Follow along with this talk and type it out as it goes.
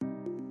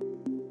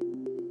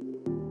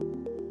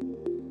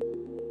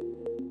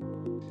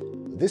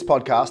This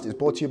podcast is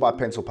brought to you by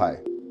Pencil Pay.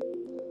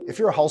 If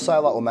you're a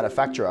wholesaler or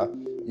manufacturer,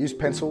 use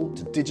Pencil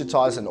to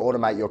digitize and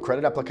automate your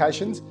credit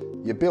applications,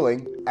 your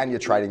billing, and your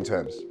trading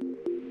terms.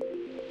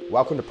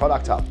 Welcome to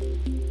Product Hub,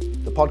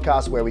 the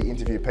podcast where we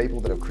interview people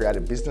that have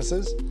created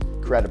businesses,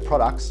 created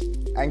products,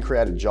 and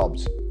created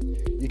jobs.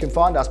 You can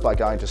find us by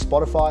going to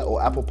Spotify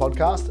or Apple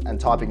Podcast and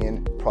typing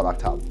in Product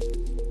Hub.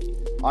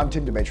 I'm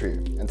Tim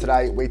Demetriou, and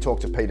today we talk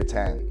to Peter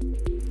Tan.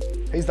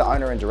 He's the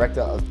owner and director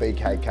of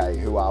BKK,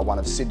 who are one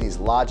of Sydney's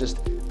largest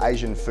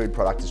Asian food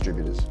product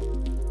distributors.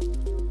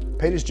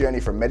 Peter's journey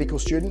from medical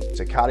student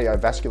to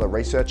cardiovascular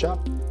researcher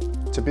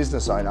to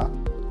business owner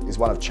is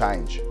one of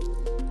change.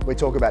 We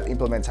talk about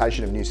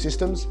implementation of new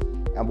systems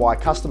and why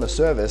customer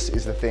service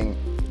is the thing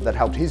that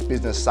helped his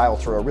business sail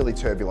through a really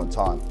turbulent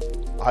time.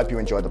 I hope you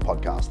enjoyed the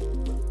podcast.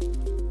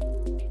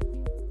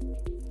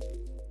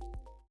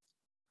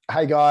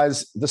 Hey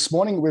guys, this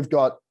morning we've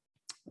got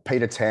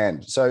Peter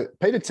Tan. So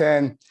Peter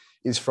Tan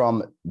is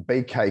from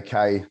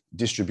BKK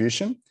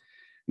Distribution.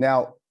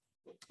 Now,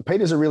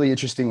 Peter's a really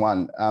interesting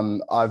one.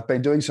 I've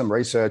been doing some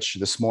research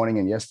this morning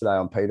and yesterday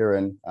on Peter,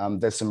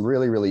 and there's some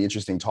really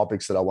interesting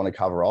topics that I want to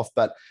cover off,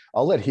 but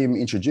I'll let him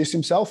introduce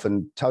himself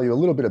and tell you a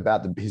little bit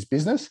about his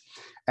business,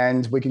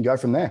 and we can go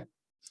from there.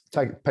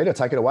 Peter,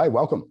 take it away.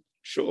 Welcome.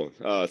 Sure.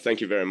 Thank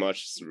you very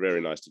much. It's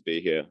very nice to be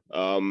here.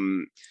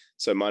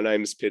 So my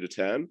name is Peter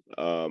Tan.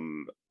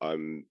 I'm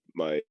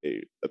my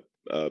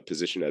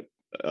position at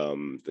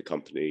the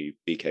company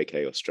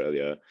BKK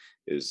Australia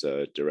is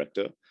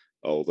director,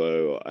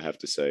 although I have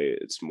to say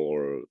it's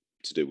more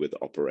to do with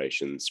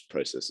operations,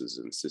 processes,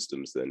 and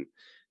systems than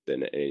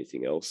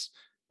anything else.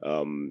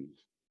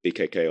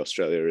 BKK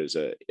Australia is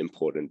an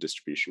important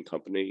distribution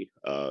company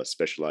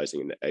specializing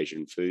in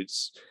Asian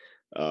foods.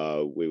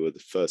 We were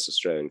the first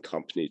Australian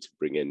company to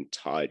bring in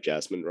Thai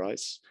jasmine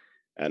rice,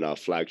 and our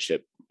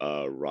flagship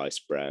rice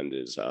brand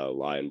is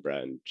Lion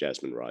brand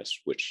jasmine rice,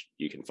 which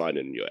you can find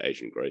in your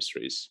Asian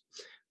groceries.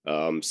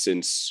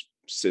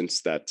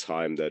 Since that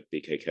time that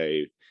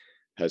BKK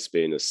has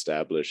been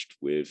established,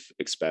 we've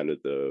expanded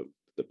the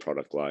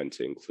product line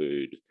to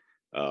include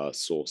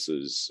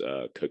sauces,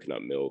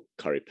 coconut milk,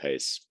 curry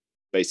paste,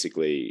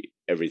 basically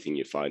everything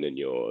you find in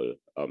your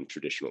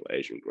traditional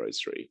Asian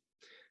grocery.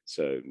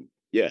 So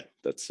yeah,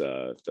 that's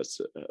a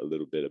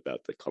little bit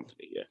about the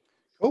company. Yeah.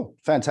 Cool,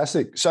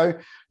 fantastic. So,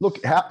 look,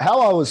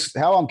 how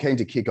I'm keen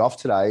to kick off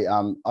today.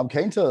 I'm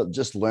keen to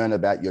just learn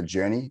about your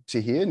journey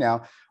to here.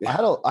 Now, I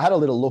had a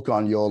little look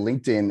on your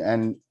LinkedIn,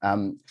 and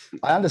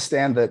I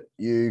understand that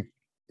you're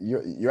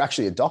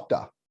actually a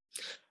doctor.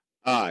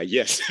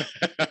 Yes.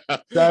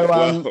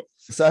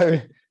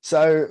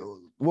 So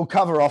we'll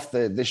cover off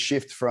the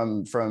shift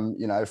from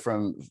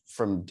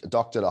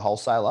doctor to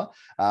wholesaler.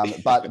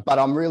 But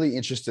I'm really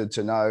interested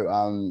to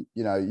know,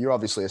 you're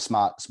obviously a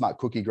smart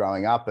cookie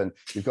growing up, and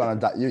you've gone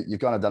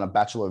and done a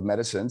Bachelor of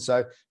Medicine.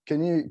 So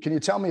can you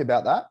tell me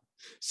about that?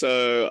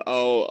 So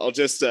I'll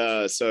just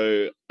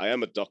so I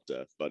am a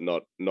doctor, but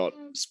not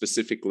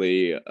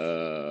specifically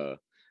a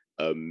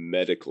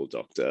medical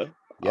doctor.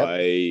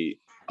 Yep.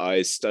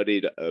 I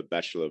studied a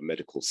Bachelor of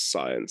Medical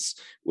Science,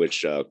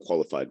 which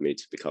qualified me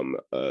to become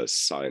a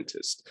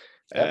scientist.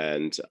 Yep.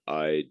 And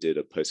I did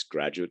a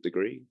postgraduate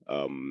degree,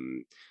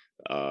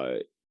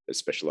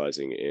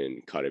 specializing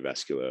in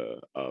cardiovascular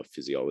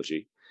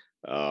physiology.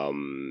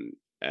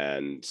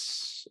 And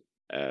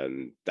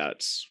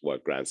that's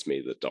what grants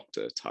me the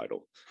doctor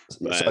title.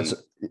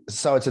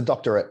 So it's a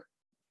doctorate.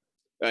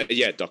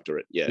 Yeah,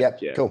 doctorate. Yeah.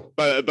 Yep, yeah. Cool.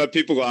 But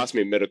people ask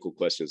me medical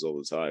questions all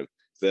the time.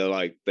 They're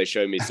like, they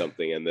show me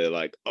something and they're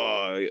like,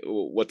 oh,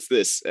 what's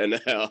this? And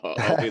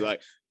I'll be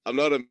like, I'm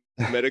not a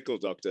medical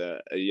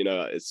doctor,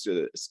 it's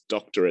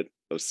doctorate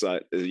of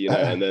science, and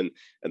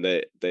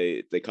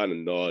they kind of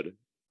nod,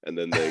 and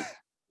then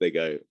they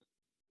go,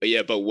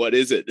 yeah, but what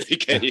is it?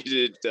 Can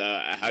you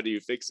how do you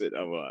fix it?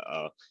 I'm like,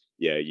 oh,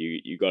 yeah,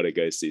 you got to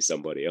go see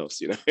somebody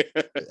else, You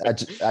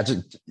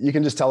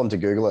can just tell them to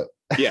Google it.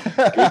 Yeah,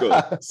 Google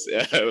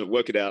it.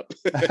 Work it out.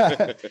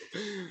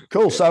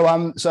 Cool. So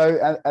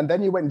and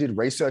then you went and did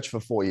research for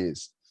 4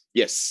 years.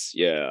 Yes.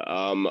 Yeah.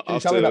 Can you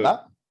tell me about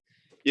that?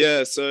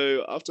 Yeah.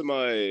 So after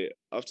my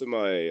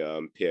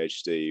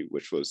PhD,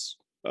 which was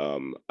I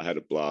had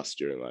a blast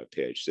during my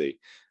PhD.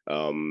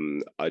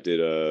 I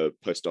did a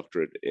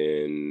postdoctorate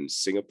in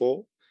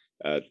Singapore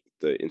at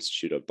the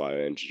Institute of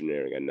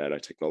Bioengineering and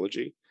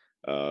Nanotechnology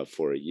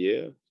for a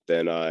year.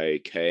 Then I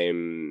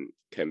came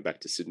back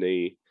to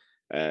Sydney,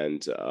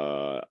 and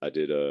I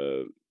did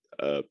a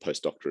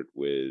postdoctorate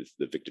with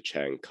the Victor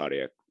Chang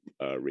Cardiac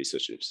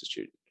Research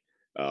Institute.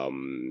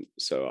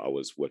 So I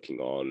was working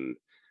on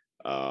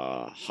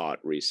heart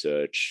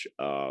research,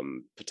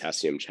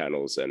 potassium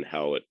channels, and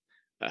how it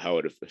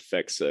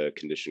affects a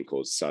condition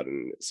called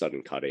sudden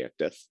cardiac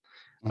death,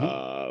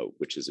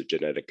 which is a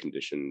genetic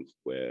condition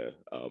where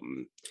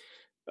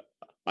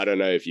I don't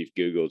know if you've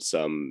Googled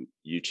some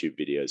YouTube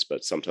videos,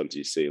 but sometimes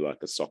you see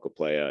like a soccer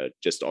player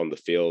just on the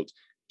field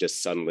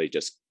just suddenly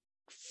just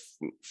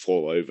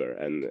fall over,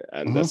 and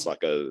that's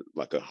like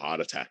a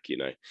heart attack,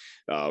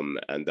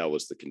 and that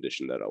was the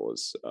condition that I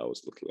was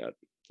looking at.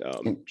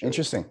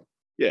 Interesting.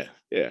 Yeah,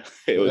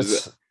 it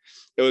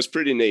was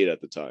pretty neat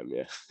at the time.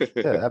 Yeah.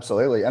 Yeah,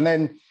 absolutely. And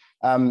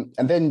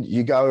then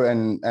you go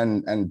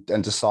and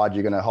decide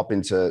you're going to hop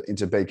into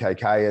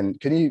BKK. And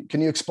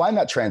can you explain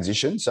that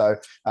transition? So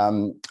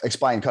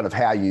explain kind of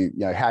how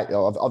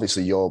how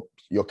obviously you're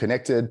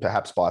connected,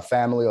 perhaps by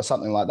family or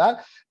something like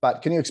that.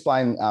 But can you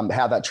explain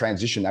how that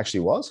transition actually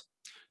was?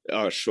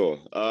 Oh, sure.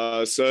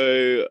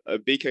 So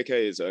BKK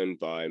is owned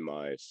by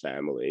my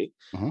family.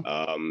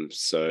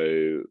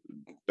 So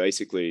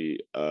basically,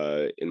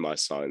 in my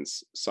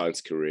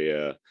science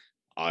career,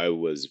 I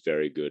was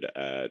very good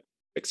at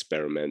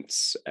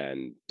experiments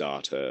and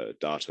data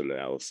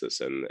analysis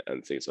and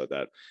things like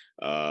that.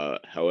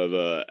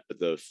 However,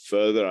 the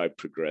further I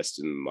progressed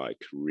in my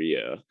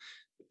career,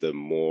 the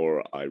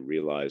more I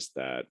realized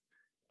that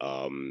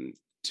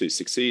to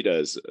succeed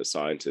as a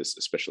scientist,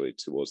 especially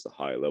towards the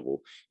higher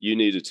level, you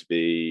needed to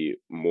be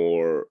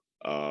more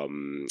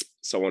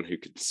someone who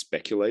could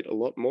speculate a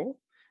lot more,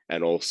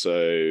 and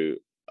also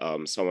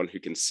someone who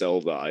can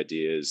sell the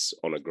ideas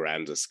on a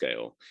grander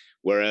scale.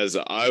 Whereas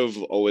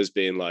I've always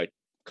been like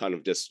kind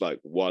of just like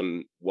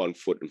one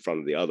foot in front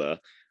of the other.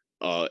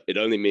 It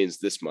only means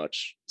this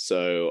much,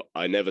 so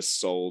I never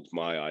sold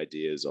my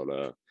ideas on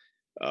a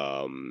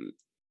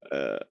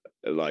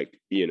like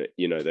they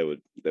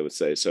would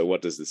say, so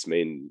what does this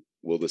mean?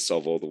 Will this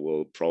solve all the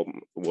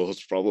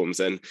world's problems?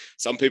 And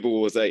some people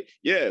will say,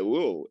 yeah, it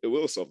will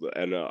solve that,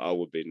 and I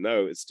would be,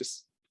 no, it's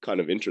just kind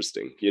of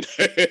interesting,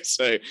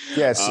 so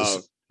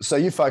yes. So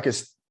you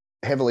focused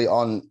heavily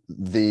on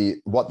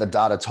what the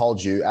data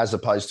told you as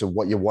opposed to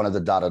what you wanted the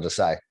data to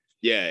say.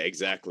 Yeah,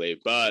 exactly.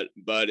 But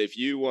if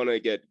you want to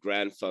get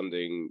grant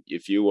funding,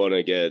 if you want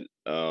to get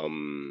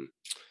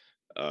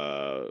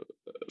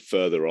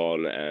further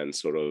on and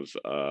sort of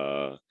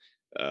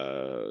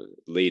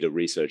lead a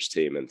research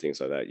team and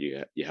things like that,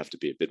 you have to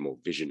be a bit more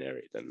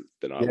visionary than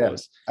I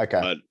was.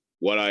 Okay. But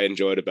what I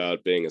enjoyed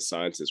about being a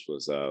scientist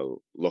was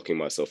locking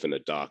myself in a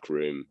dark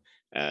room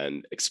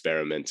and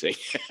experimenting.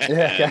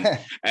 Yeah.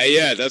 And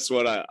yeah, that's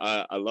what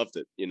I loved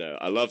it.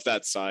 I love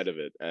that side of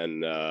it,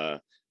 and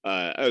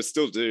I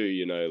still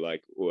do.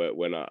 Like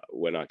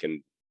when I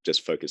can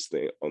just focus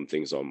on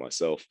things on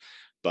myself,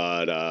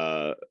 but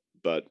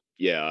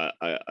yeah,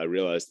 I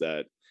realized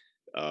that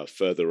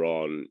further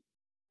on,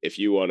 if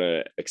you want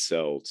to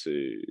excel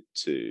to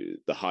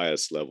the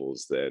highest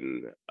levels,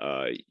 then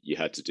you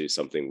had to do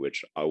something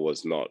which I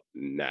was not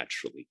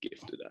naturally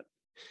gifted at.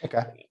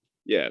 Okay.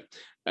 Yeah.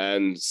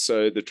 And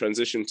so the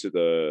transition to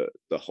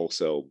the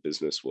wholesale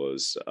business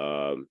was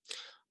I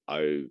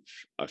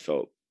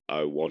felt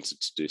I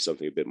wanted to do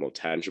something a bit more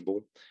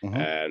tangible.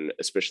 And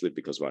especially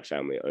because my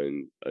family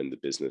owned the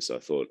business, I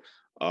thought,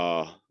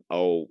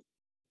 I'll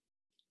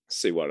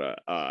see what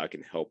I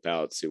can help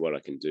out, see what I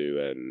can do,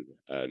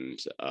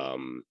 and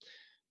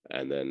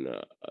then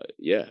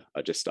yeah,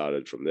 I just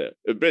started from there.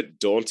 A bit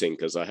daunting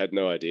because I had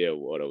no idea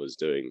what I was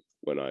doing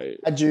when I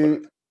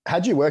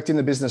had you worked in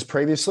the business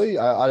previously.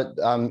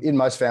 In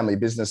most family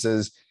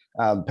businesses,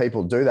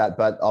 people do that,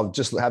 but I'm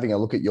just having a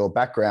look at your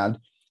background.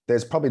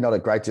 There's probably not a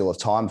great deal of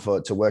time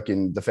to work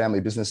in the family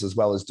business as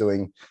well as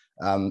doing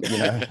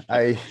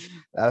a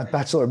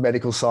Bachelor of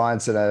Medical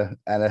Science and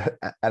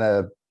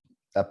a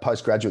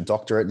postgraduate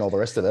doctorate and all the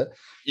rest of it.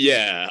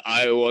 Yeah,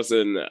 I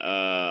wasn't.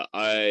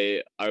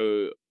 I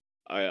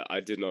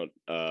did not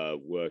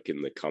work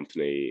in the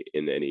company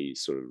in any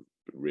sort of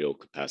real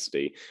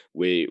capacity.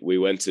 We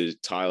went to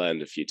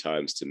Thailand a few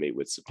times to meet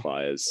with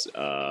suppliers,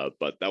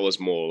 but that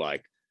was more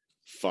like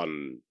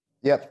fun.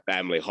 Yep.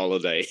 Family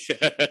holiday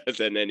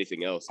than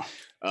anything else.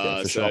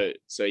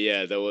 So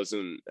yeah, there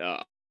wasn't.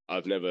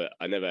 I never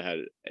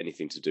had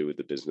anything to do with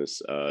the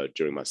business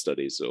during my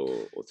studies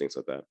or things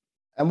like that.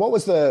 And what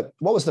was the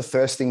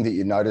first thing that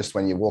you noticed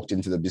when you walked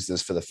into the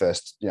business for the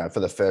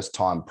first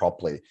time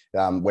properly?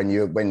 When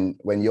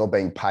you're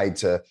being paid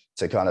to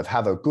kind of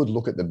have a good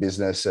look at the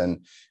business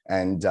and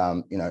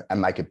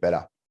make it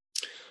better.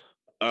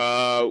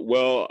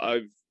 Well,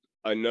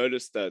 I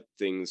noticed that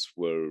things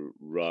were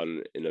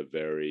run in a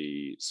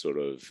very sort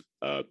of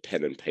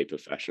pen and paper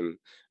fashion,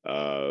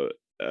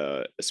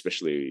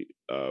 especially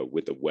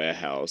with the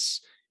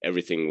warehouse.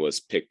 Everything was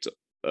picked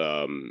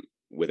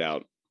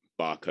without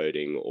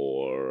barcoding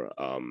or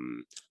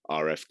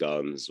RF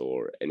guns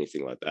or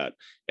anything like that.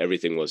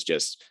 Everything was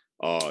just,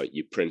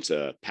 you print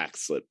a pack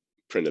slip,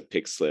 print a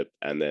pick slip,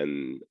 and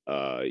then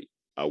our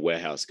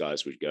warehouse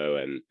guys would go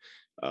and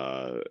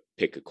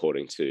pick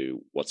according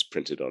to what's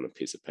printed on a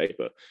piece of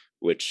paper,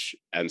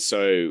 and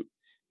so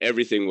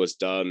everything was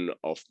done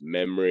off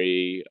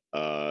memory,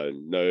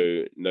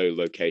 no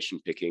location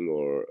picking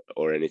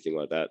or anything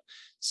like that.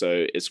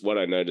 So it's what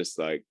I noticed,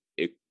 like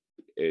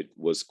it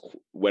was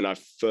when I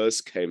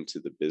first came to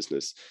the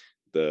business,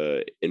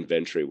 the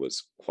inventory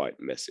was quite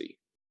messy.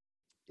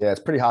 Yeah, it's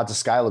pretty hard to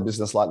scale a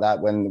business like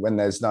that when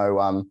there's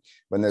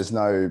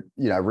no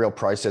real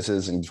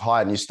processes, and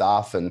hire new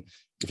staff, and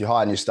if you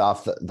hire new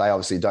staff, they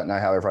obviously don't know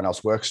how everyone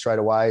else works straight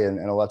away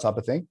and all that type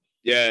of thing.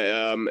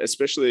 Yeah,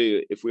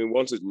 especially if we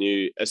wanted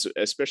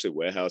especially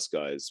warehouse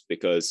guys,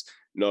 because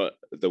not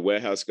the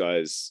warehouse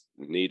guys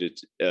needed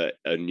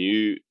a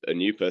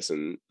new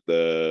person.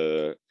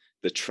 The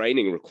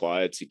training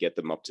required to get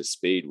them up to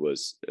speed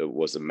was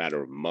a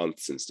matter of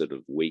months instead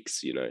of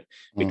weeks,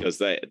 because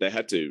they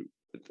had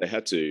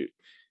to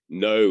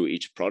know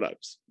each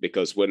product,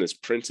 because when it's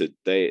printed,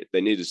 they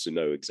needed to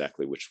know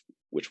exactly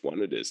which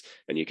one it is.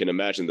 And you can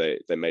imagine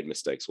they made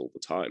mistakes all the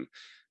time.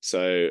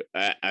 So,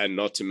 and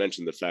not to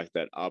mention the fact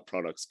that our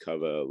products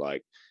cover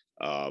like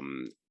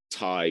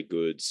Thai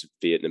goods,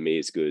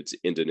 Vietnamese goods,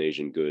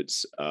 Indonesian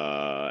goods,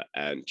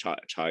 and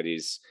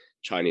Chinese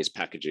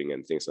packaging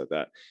and things like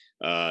that.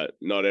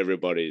 Not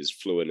everybody is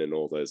fluent in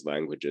all those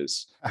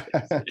languages.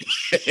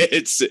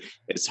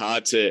 It's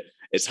hard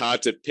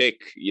to pick,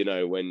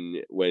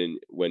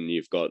 when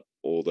you've got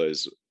all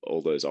those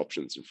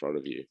options in front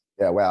of you.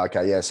 Yeah. Wow.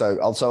 Okay. Yeah. So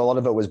a lot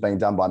of it was being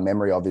done by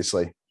memory,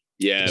 obviously.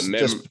 Yeah.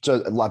 Just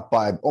like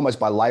almost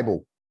by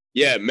label.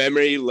 Yeah,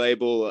 memory,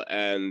 label,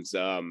 and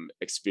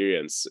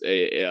experience.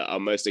 Our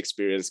most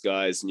experienced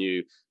guys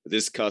knew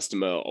this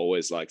customer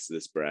always likes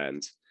this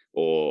brand,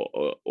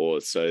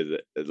 or so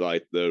that,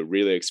 like, the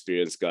really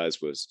experienced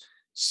guys was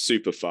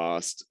super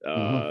fast.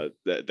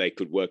 That they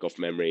could work off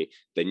memory.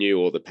 They knew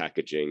all the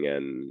packaging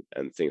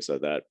and things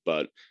like that.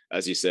 But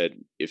as you said,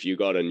 if you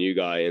got a new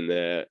guy in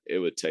there, it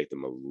would take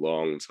them a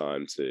long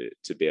time to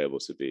be able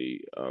to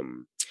be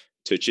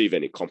to achieve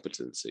any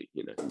competency.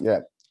 Yeah,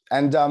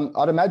 and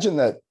I'd imagine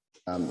that.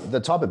 The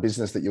type of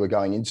business that you were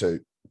going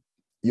into,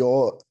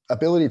 your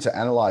ability to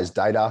analyze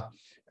data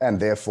and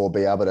therefore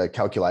be able to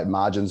calculate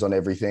margins on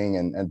everything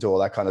and do all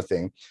that kind of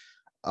thing,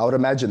 I would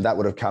imagine that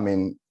would have come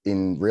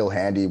in real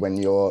handy when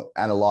you're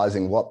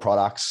analyzing what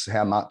products,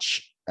 how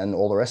much, and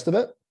all the rest of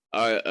it.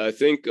 I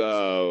think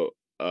so.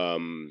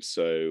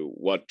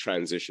 What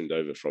transitioned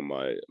over from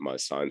my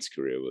science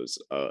career was,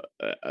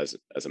 as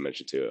I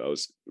mentioned to you, I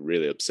was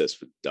really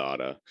obsessed with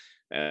data,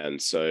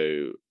 and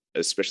so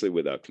especially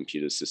with our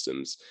computer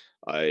systems,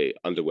 I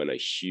underwent a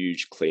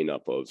huge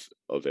cleanup of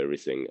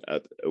everything.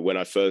 When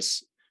I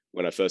first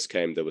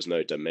came, there was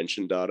no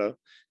dimension data,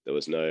 there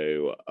was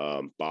no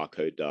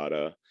barcode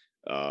data.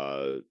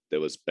 There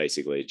was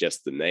basically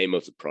just the name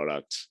of the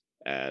product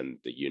and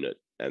the unit,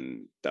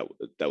 and that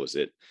was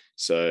it.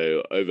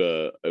 So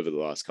over the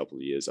last couple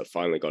of years, I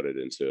finally got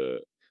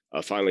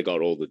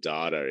all the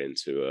data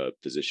into a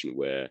position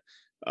where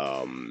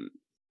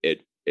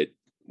it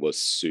was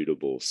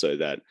suitable, so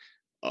that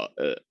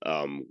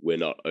we're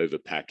not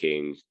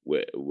overpacking,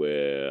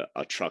 where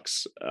our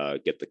trucks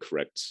get the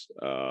correct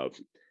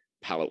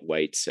pallet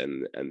weights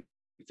and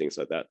things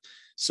like that.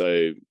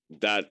 So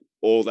that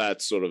all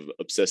that sort of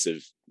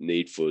obsessive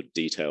need for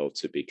detail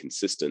to be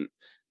consistent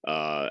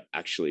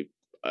actually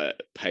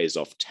pays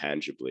off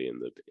tangibly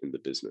in the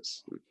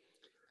business.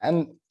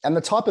 And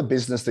the type of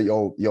business that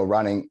you're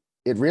running,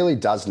 it really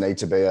does need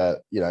to be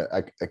a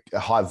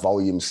high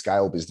volume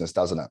scale business,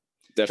 doesn't it?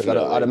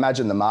 Definitely. I'd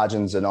imagine the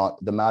margins are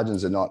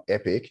not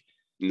epic.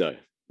 No.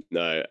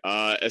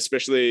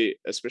 Especially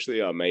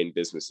our main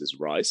business is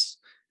rice.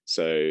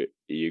 So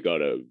you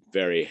got a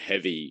very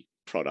heavy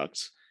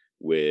product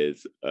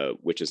with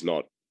which is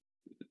not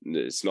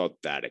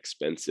that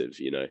expensive,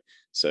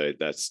 So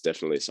that's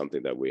definitely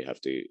something that we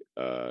have to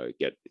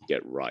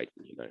get right,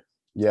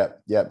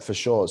 Yeah, for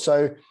sure.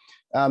 So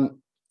now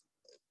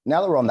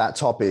that we're on that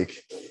topic,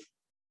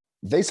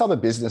 these type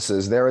of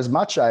businesses, they're as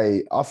much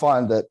I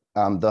find that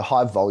the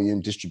high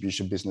volume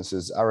distribution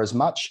businesses are as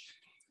much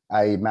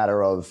a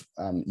matter of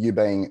you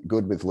being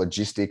good with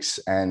logistics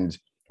and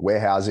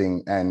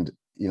warehousing and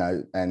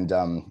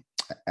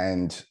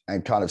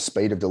kind of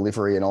speed of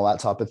delivery and all that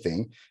type of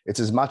thing. It's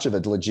as much of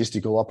a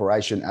logistical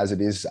operation as it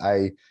is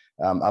a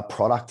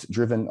product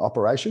driven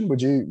operation.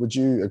 Would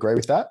you agree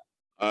with that?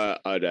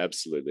 I'd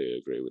absolutely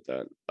agree with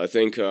that. I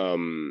think,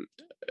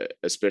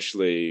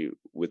 especially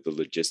with the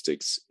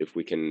logistics, if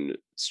we can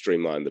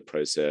streamline the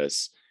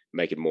process,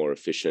 make it more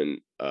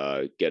efficient,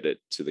 get it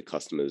to the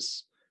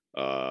customers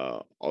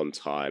on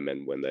time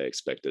and when they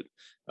expect it,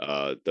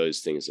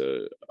 those things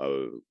are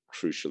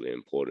crucially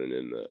important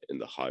in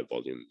the high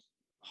volume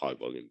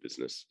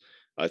business.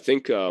 I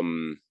think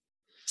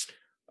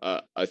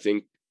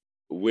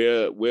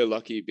we're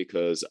lucky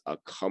because our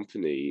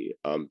company,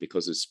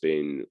 because it's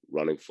been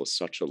running for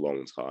such a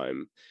long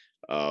time,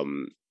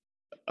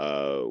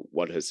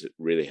 what has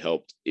really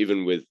helped,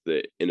 even with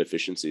the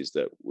inefficiencies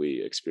that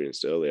we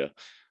experienced earlier,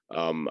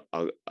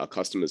 our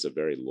customers are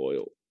very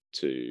loyal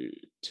to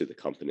the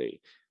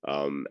company,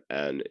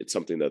 and it's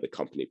something that the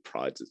company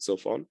prides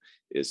itself on,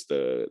 is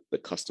the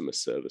customer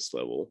service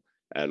level,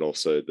 and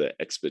also the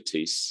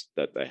expertise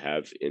that they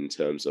have in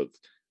terms of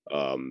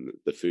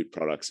the food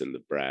products and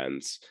the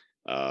brands.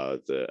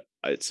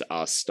 It's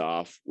our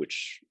staff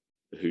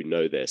who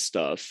know their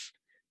stuff,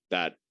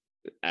 that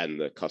and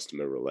the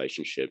customer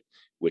relationship,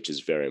 which is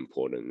very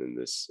important in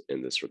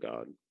this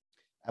regard.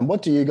 And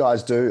what do you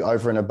guys do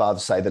over and above,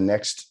 say, the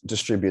next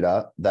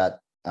distributor that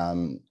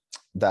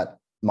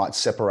might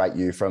separate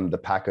you from the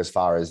pack as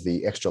far as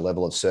the extra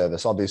level of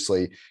service?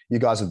 Obviously, you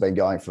guys have been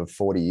going for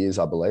 40 years,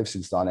 I believe,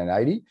 since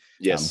 1980.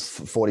 Yes.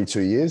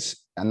 42 years.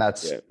 And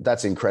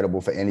that's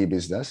incredible for any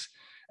business.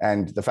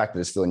 And the fact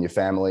that it's still in your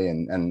family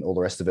and all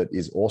the rest of it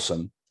is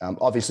awesome.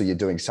 Obviously, you're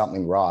doing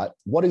something right.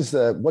 What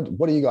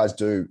do you guys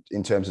do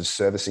in terms of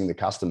servicing the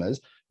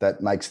customers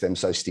that makes them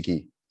so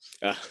sticky?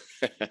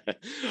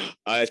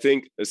 I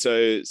think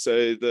so.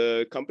 So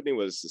the company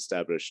was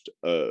established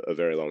a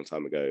very long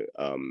time ago.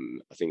 I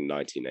think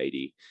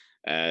 1980,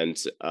 and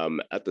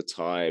at the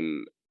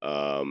time,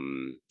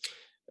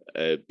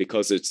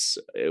 because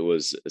it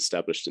was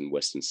established in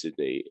Western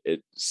Sydney,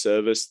 it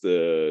serviced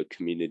the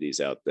communities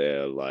out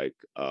there like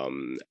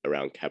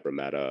around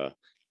Cabramatta,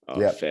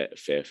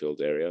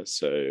 Fairfield area.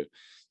 So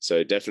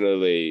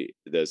definitely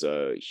there's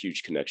a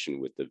huge connection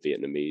with the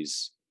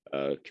Vietnamese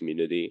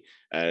community,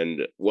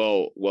 and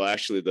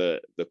actually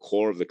the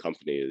core of the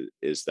company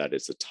is that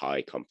it's a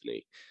Thai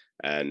company,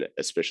 and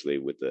especially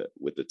with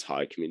the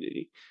Thai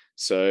community.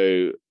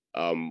 So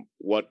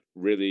what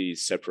really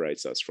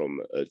separates us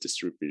from a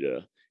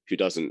distributor who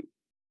doesn't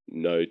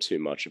know too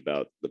much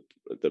about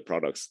the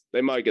products,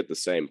 they might get the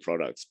same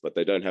products, but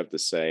they don't have the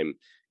same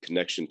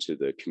connection to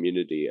the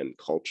community and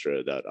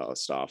culture that our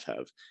staff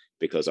have,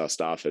 because our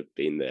staff have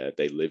been there.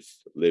 They live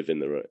in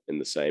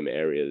the same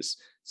areas,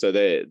 so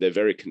they're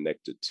very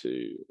connected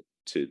to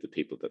the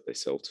people that they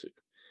sell to.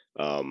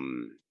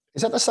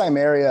 Is that the same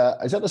area?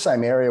 Is that the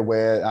same area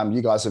where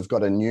you guys have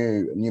got a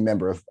new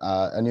member of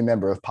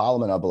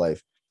Parliament, I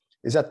believe?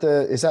 Is that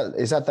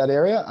that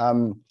area?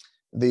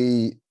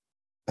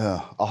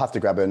 I'll have to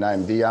grab her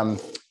name.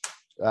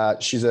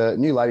 She's a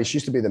new lady. She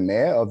used to be the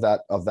mayor of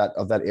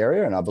that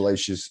area, and I believe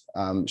she's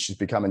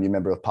become a new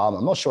member of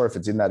Parliament. I'm not sure if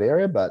it's in that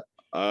area, but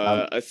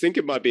I think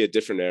it might be a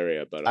different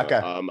area, but okay.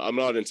 I'm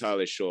not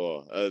entirely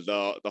sure.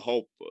 The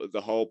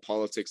whole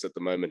politics at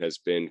the moment has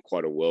been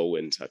quite a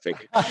whirlwind, I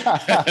think.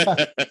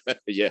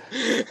 Yeah,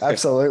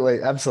 absolutely.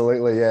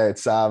 Yeah,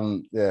 it's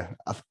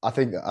I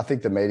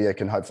think the media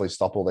can hopefully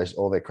stop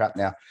all their crap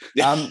now.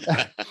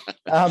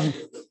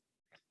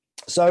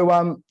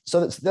 So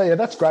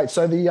that's great.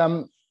 So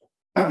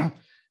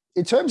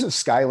in terms of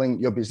scaling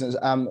your business,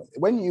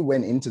 when you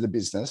went into the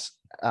business,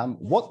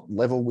 what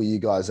level were you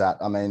guys at?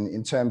 I mean,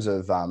 in terms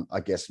of, I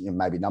guess,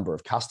 maybe number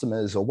of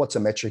customers, or what's a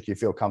metric you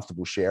feel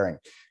comfortable sharing?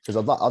 Because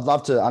I'd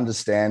love to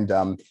understand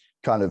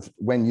kind of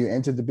when you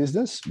entered the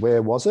business,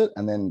 where was it?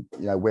 And then,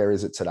 where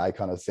is it today,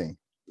 kind of thing?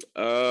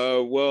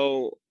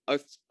 Well,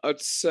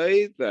 I'd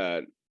say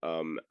that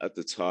at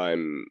the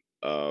time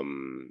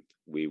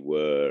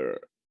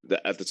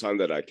at the time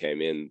that I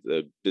came in,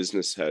 the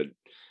business had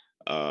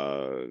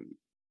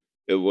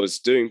it was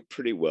doing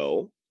pretty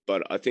well,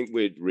 but I think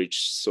we'd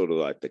reached sort of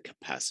like the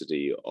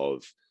capacity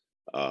of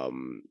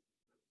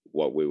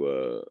what we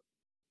were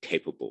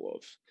capable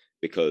of,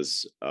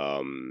 because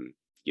the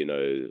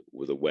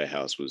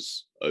warehouse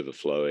was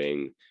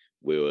overflowing.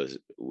 We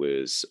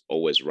was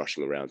always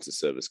rushing around to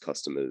service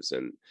customers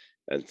and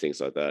things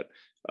like that.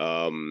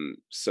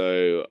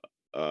 So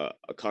I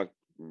can't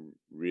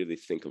really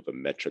think of a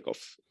metric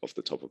off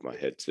the top of my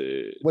head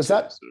Was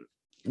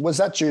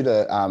that due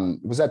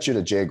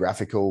to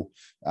geographical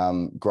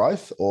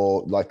growth,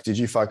 or like did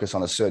you focus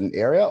on a certain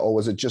area, or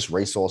was it just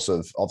resource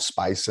of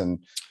space and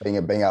being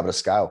able to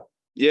scale?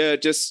 Yeah,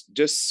 just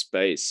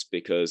space,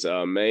 because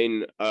our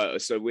main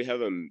so we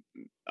have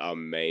our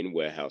main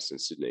warehouse in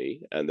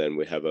Sydney, and then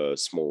we have a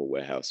smaller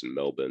warehouse in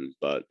Melbourne.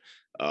 But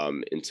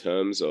in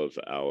terms of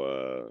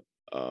our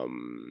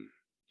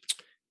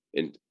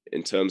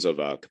in terms of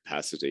our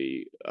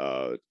capacity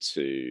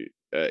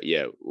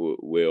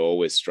we're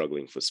always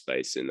struggling for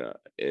space in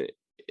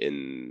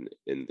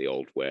the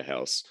old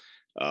warehouse.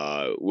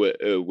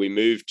 We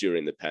moved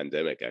during the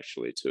pandemic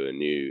actually to a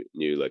new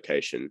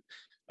location,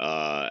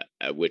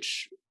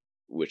 which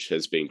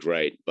has been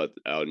great, but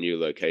our new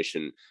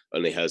location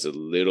only has a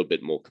little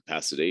bit more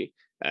capacity,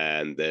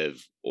 and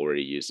they've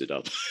already used it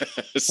up.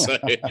 so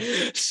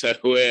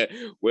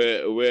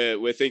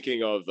we're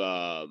thinking of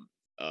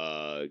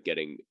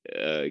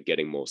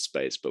getting more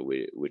space, but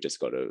we just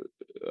got to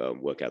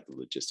work out the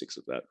logistics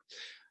of that.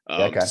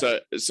 Okay.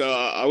 So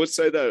I would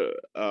say that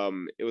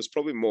it was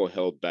probably more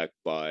held back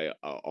by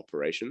our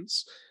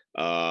operations,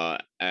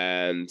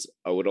 and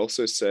I would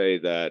also say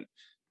that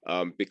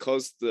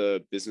because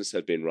the business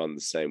had been run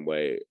the same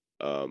way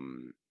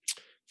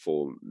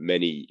for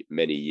many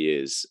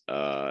years,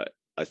 I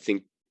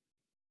think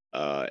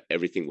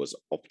everything was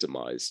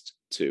optimized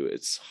to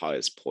its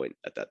highest point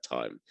at that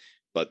time.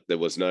 But there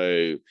was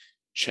no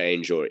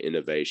change or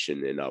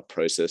innovation in our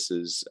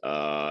processes.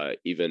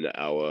 Even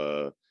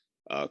our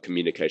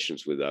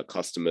communications with our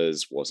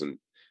customers wasn't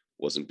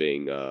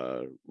being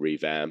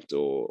revamped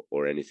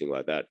or anything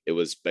like that. It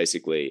was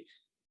basically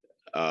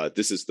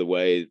this is the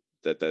way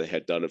that they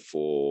had done it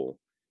for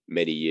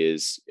many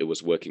years. It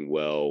was working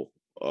well.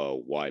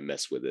 Why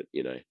mess with it?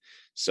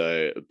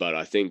 So, but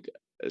I think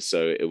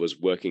so. It was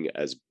working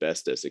as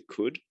best as it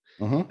could.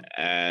 Mm-hmm.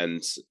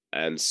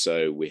 And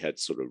so we had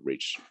sort of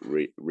reached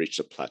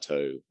a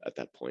plateau at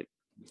that point.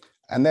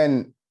 And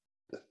then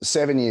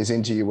 7 years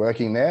into you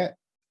working there,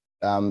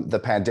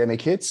 the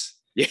pandemic hits,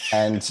 Yeah.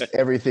 and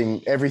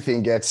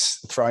everything gets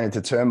thrown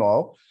into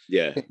turmoil.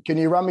 Yeah. Can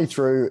you run me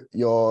through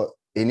your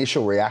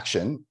initial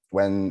reaction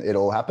when it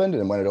all happened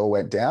and when it all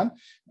went down?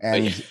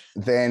 And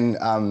then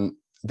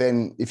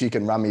if you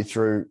can run me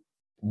through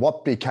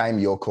what became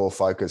your core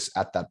focus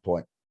at that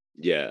point.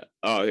 Yeah.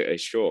 Oh, okay,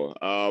 sure.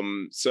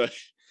 So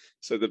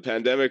the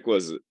pandemic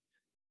was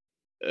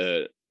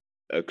a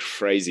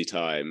crazy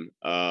time.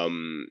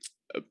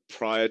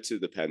 Prior to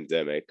the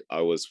pandemic,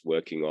 I was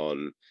working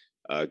on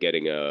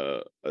getting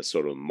a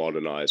sort of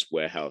modernized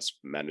warehouse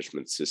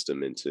management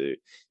system into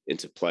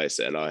place,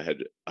 and I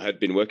had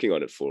been working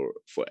on it for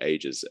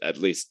ages, at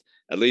least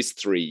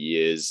 3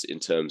 years, in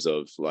terms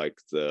of like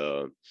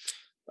the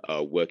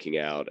working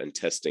out and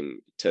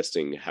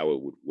testing how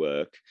it would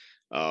work.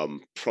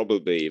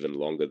 Probably even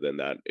longer than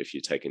that if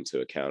you take into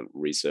account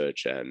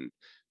research and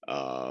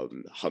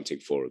hunting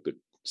for a good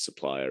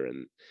supplier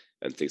and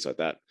things like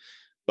that.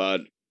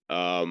 But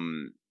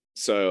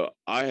so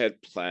I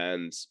had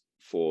plans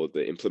for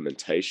the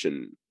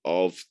implementation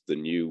of the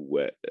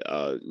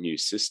new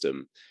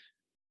system,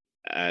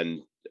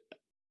 and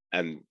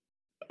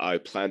I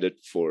planned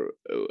it for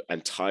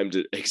and timed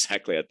it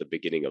exactly at the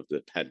beginning of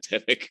the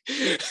pandemic.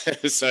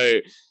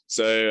 so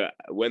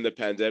when the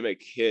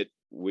pandemic hit,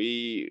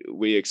 we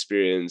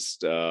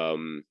experienced I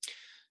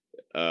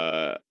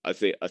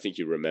think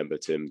you remember,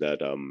 Tim,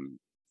 that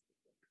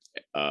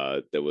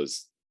there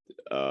was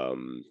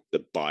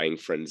the buying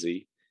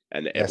frenzy,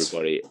 and Yes.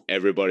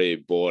 everybody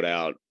bought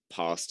out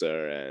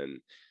pasta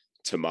and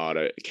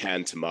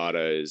canned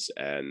tomatoes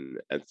and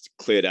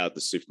cleared out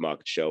the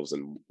supermarket shelves,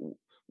 and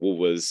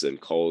Woolworths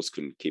and Coles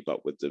couldn't keep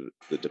up with the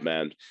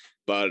demand.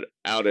 But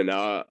out in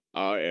our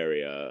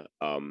area,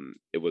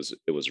 it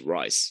was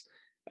rice,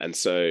 and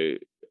so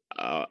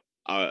our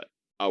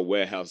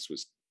warehouse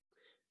was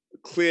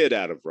cleared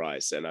out of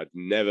rice, and I'd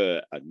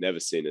never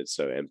seen it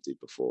so empty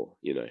before,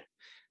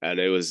 and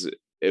it was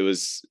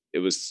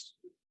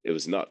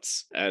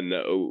nuts. And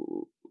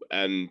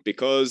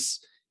because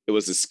it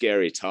was a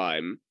scary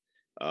time,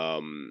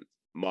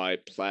 my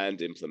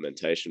planned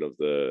implementation of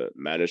the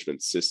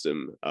management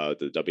system,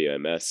 the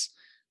WMS,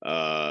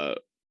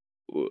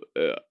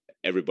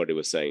 everybody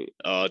was saying,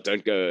 "Oh,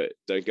 don't go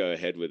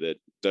ahead with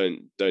it.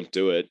 Don't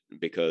do it,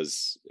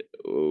 because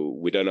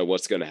we don't know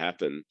what's going to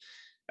happen."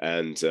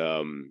 And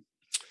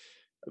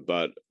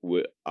but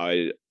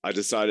I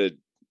decided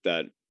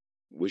that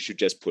we should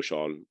just push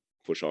on.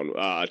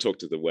 I talked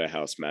to the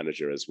warehouse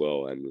manager as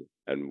well, and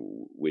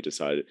we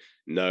decided,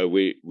 no,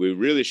 we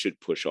really should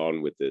push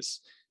on with this,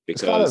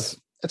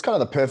 because it's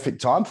kind of the perfect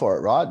time for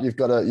it, right? You've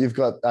got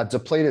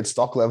depleted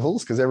stock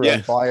levels because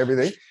everyone's buying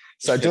everything.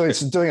 So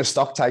doing a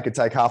stock take would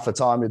take half the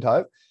time, you'd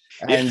hope.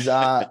 And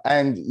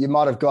and you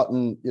might have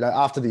gotten,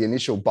 after the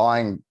initial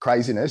buying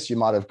craziness, you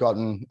might have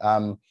gotten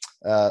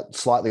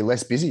slightly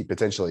less busy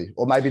potentially,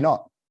 or maybe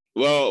not.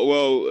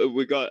 Well,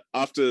 we got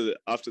after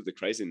the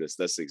craziness.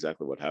 That's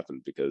exactly what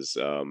happened, because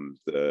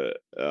the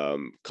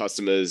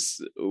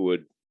customers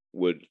would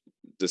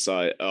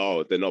decide,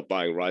 oh, they're not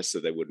buying rice, so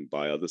they wouldn't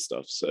buy other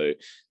stuff. So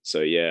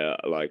yeah,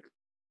 like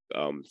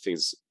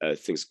things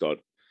got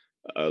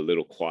a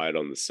little quiet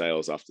on the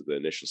sales after the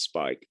initial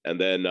spike, and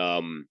then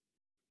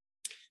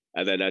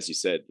as you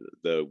said,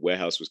 the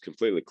warehouse was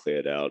completely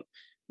cleared out.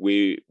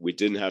 We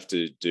didn't have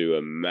to do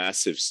a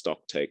massive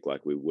stock take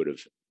like we would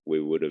have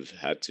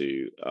had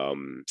to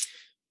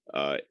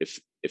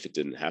if it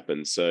didn't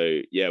happen.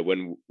 So yeah,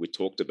 when we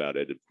talked about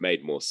it, it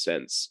made more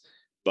sense.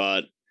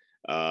 But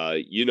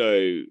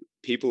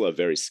people are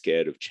very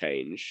scared of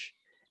change,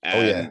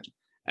 and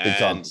Big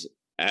time.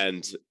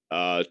 and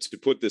to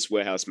put this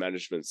warehouse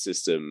management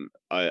system,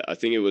 I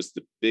think it was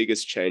the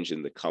biggest change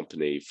in the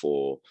company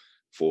for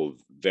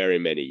very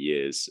many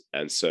years,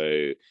 and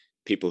so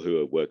people who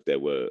had worked there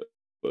were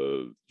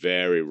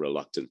very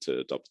reluctant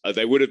to adopt.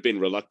 They would have been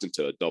reluctant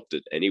to adopt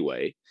it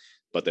anyway,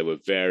 but they were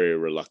very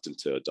reluctant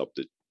to adopt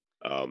it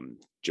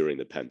during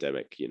the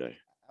pandemic.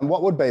 And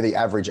what would be the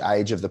average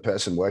age of the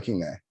person working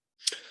there?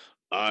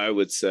 I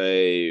would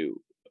say,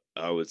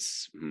 I'm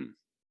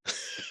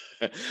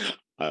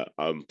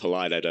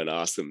polite. I don't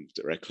ask them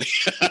directly,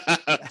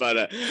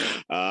 but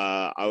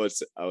I would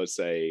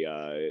say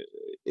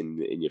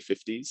in your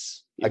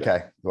 50s.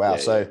 Okay. Wow.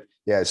 So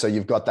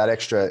you've got that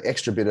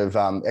extra bit of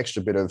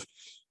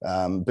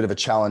a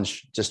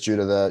challenge just due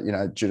to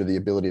the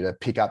ability to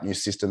pick up new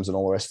systems and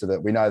all the rest of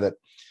it. We know that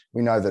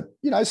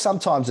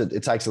sometimes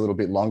it takes a little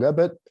bit longer,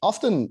 but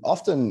often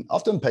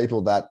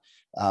people that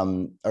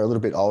are a little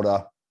bit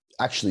older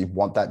actually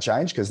want that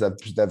change because they're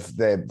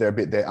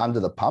under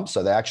the pump,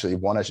 so they actually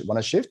want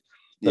to shift.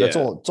 But it's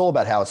all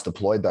about how it's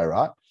deployed, though,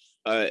 right?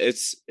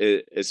 It's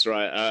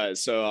right.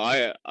 So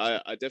I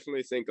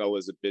definitely think I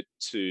was a bit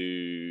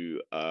too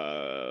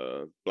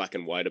black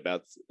and white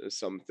about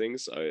some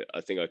things. I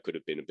think I could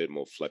have been a bit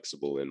more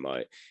flexible in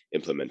my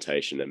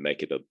implementation and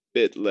make it a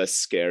bit less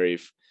scary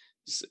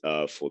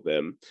for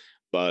them.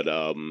 But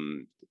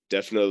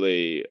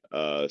definitely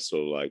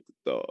sort of like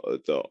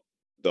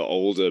the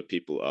older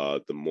people are,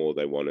 the more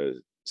they want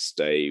to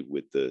stay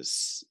with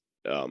this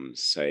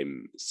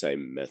same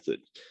method.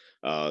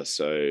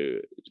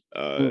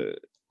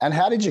 And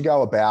how did you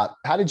go about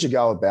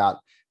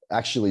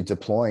actually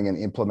deploying and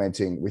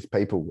implementing with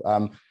people?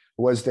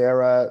 Was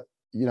there a,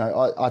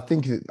 I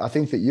think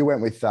that you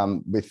went with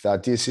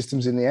Deer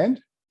Systems in the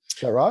end. Is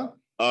that right?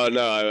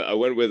 No, I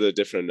went with a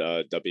different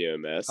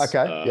WMS.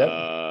 Okay. Yep.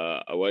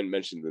 I won't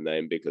mention the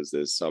name because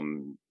there's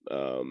some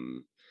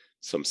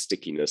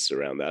stickiness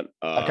around that.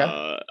 Okay.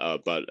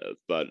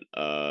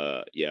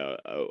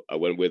 I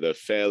went with a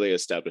fairly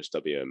established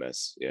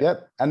WMS. Yeah.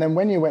 Yep. And then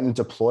when you went and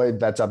deployed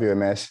that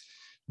WMS,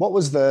 what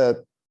was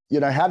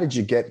how did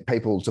you get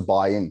people to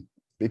buy in?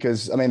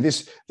 Because I mean,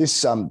 this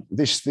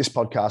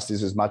podcast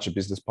is as much a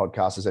business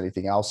podcast as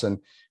anything else, and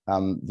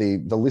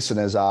the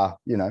listeners are,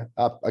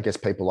 I guess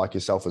people like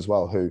yourself as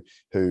well who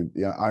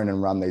own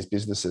and run these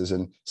businesses,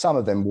 and some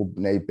of them will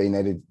be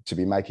needed to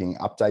be making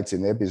updates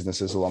in their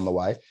businesses along the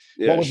way.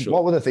 Yeah,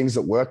 what were the things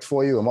that worked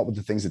for you, and what were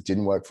the things that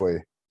didn't work for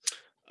you?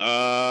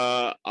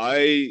 I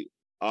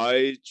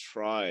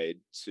tried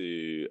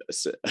to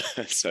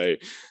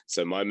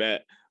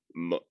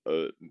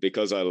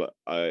because I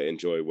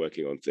enjoy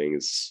working on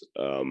things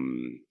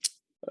in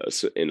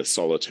a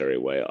solitary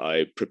way.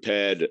 I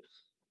prepared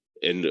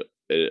in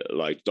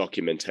like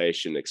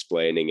documentation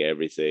explaining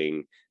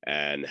everything,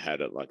 and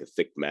had a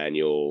thick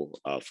manual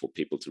for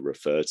people to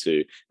refer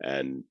to,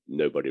 and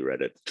nobody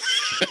read it.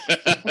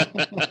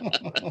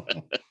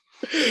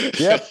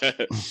 Yep.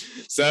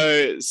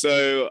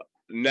 So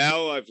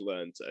now I've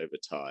learned over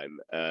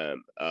time.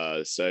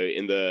 So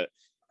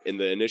in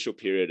the initial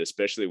period,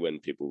 especially when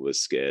people were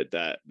scared,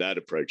 that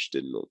approach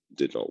did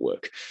not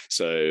work.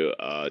 So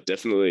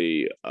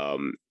definitely,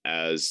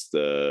 as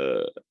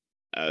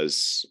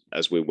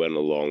we went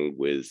along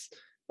with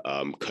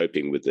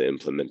coping with the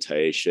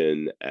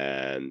implementation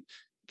and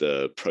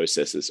the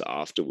processes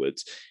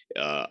afterwards,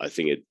 I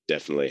think it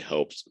definitely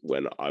helped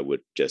when I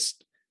would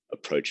just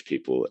approach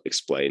people,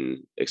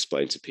 explain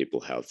to people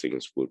how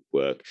things would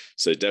work.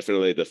 So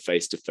definitely the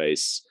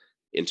face-to-face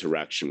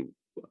interaction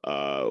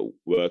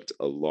worked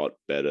a lot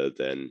better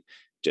than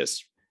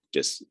just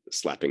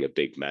slapping a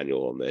big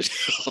manual on their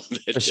For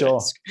desk. Sure.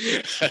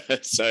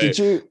 So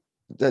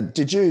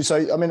did you?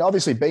 So I mean,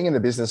 obviously, being in the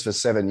business for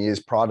 7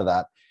 years prior to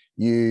that,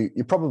 you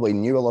probably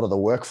knew a lot of the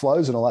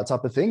workflows and all that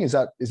type of thing. Is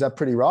that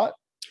pretty right?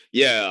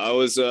 Yeah, I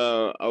was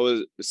so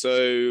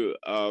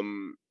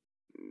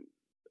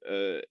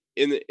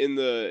in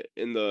the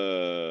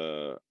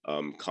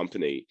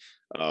company,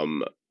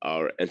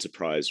 our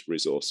enterprise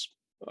resource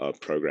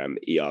program,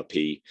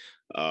 ERP,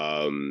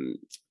 a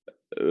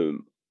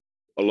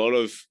lot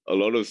of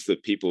the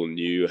people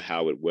knew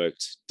how it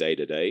worked day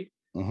to day,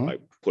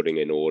 like putting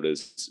in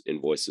orders,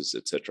 invoices,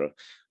 etc.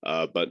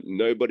 But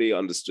nobody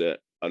understood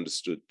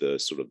the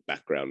sort of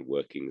background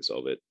workings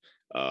of it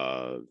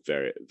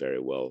very, very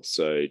well.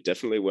 So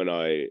definitely when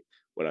I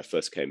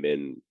first came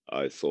in,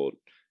 I thought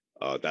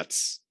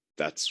that's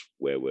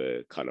where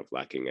we're kind of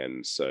lacking,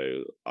 and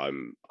so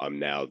I'm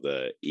now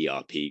the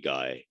ERP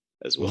guy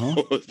as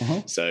well.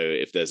 So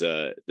if there's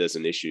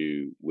an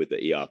issue with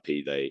the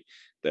ERP, they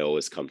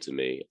always come to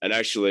me. And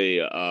actually,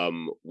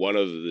 one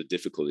of the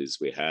difficulties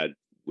we had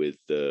with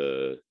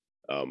the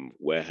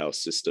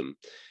warehouse system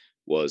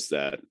was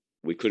that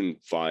we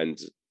couldn't find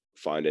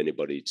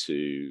anybody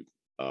to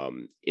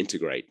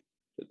integrate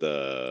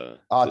to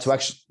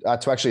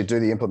actually do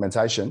the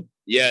implementation.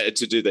 Yeah,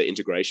 to do the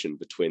integration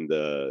between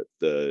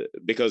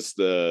because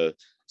the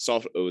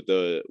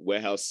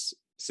warehouse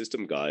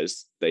system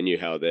guys, they knew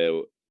how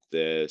their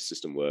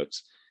system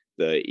worked.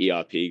 The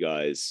ERP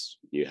guys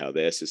knew how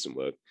their system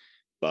worked,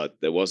 but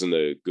there wasn't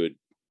a good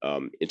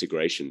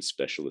integration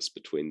specialist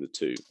between the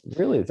two.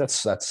 Really,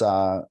 that's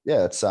a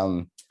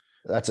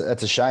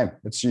shame.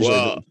 It's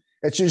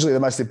usually the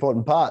most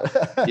important part.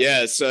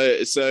 Yeah.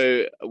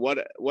 So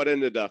what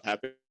ended up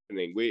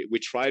happening? We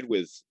tried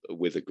with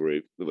a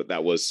group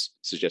that was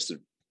suggested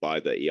by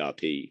the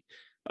ERP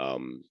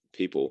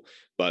people,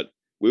 but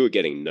we were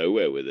getting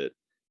nowhere with it,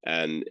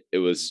 and it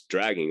was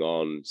dragging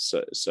on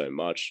so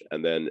much.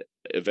 And then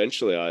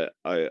eventually, I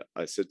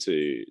said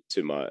to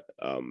my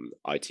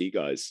IT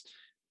guys,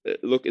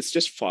 look, it's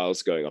just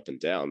files going up and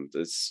down.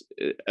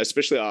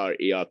 Especially our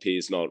ERP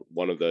is not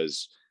one of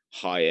those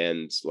high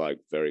end, like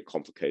very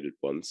complicated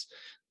ones.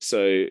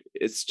 So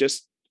it's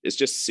just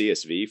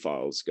CSV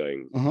files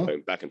going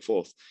back and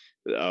forth.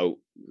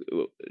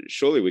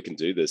 Surely we can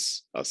do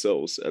this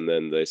ourselves. And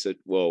then they said,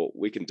 well,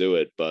 we can do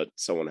it, but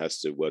someone has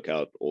to work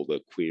out all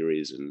the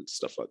queries and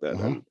stuff like that.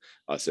 And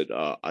I said,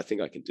 I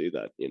think I can do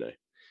that,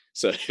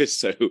 So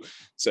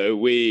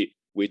we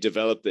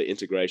developed the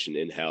integration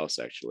in-house,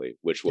 actually,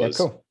 which was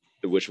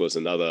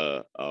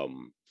another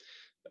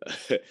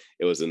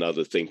it was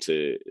another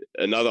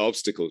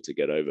obstacle to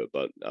get over,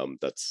 but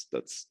that's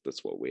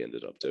what we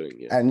ended up doing.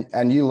 Yeah.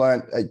 And you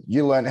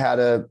learned how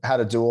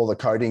to do all the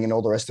coding and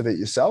all the rest of it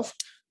yourself?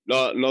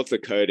 Not the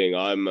coding.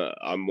 I'm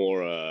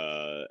more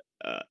a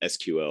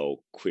SQL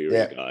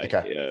query guy.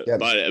 Okay. Yeah.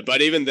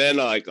 But even then,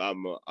 like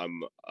I'm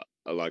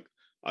like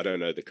I don't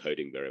know the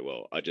coding very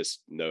well. I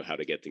just know how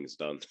to get things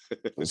done.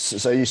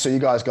 So you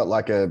guys got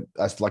like a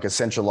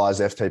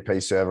centralized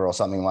FTP server or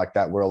something like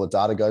that where all the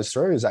data goes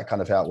through? Is that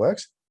kind of how it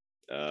works?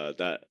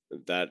 That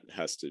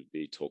has to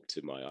be talked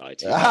to my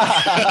IT.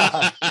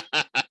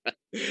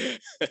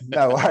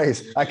 No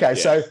worries. Okay,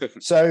 yeah.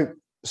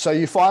 So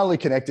you finally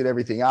connected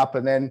everything up,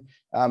 and then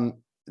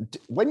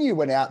when you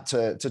went out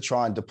to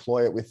try and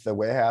deploy it with the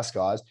warehouse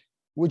guys,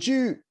 would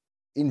you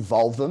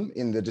involve them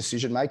in the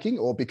decision making,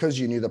 or because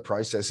you knew the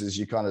processes,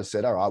 you kind of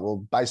said, all right, well,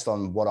 based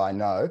on what I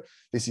know,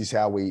 this is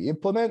how we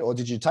implement? Or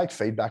did you take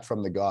feedback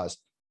from the guys?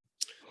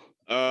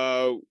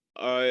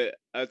 I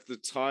at the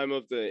time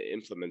of the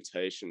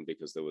implementation,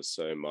 because there was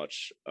so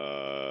much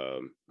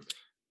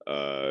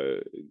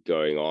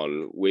going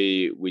on,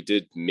 we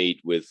did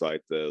meet with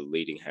like the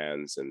leading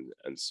hands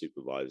and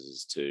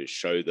supervisors to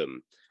show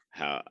them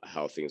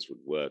how things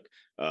would work.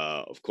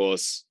 Of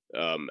course,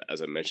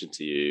 as I mentioned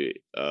to you,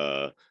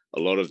 a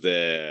lot of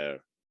their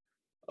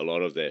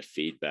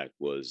feedback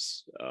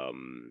was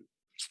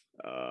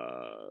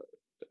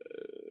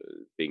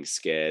being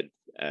scared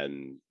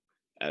and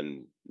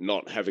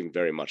not having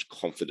very much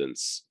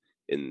confidence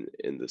in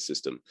the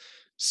system.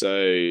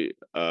 So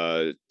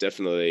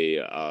definitely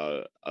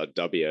our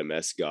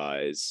WMS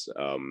guys,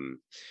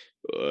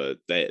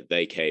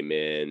 they came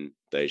in,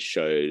 they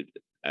showed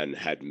and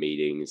had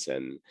meetings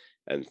and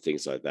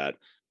things like that.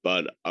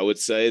 But I would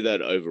say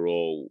that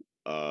overall,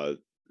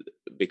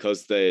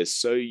 because they're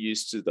so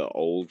used to the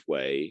old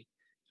way,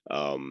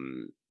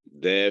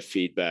 their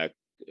feedback,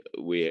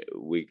 we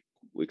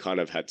kind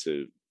of had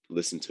to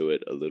listen to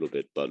it a little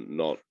bit, but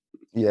not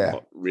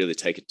really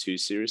take it too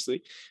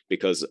seriously,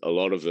 because a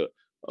lot of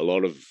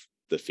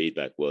the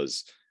feedback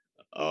was,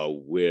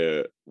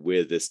 we're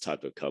this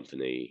type of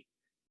company,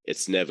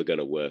 it's never going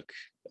to work.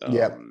 Do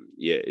you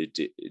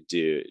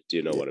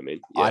know what I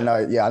mean? I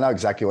know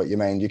exactly what you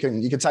mean. You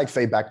can take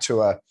feedback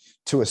to a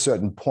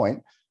certain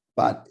point,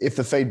 but if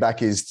the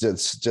feedback is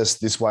just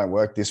this won't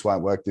work, you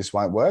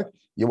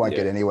won't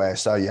get anywhere.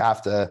 So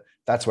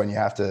that's when you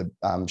have to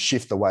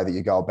shift the way that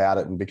you go about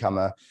it and become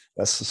a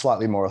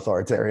slightly more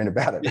authoritarian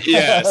about it.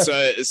 Yeah.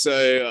 So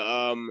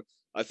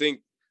I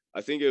think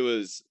it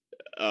was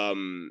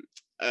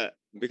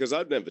because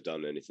I've never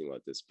done anything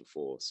like this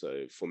before.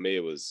 So for me,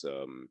 it was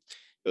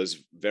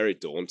very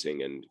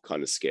daunting and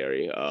kind of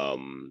scary.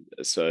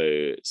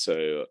 So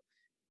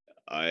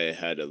I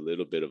had a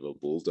little bit of a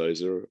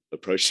bulldozer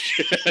approach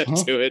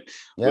to it,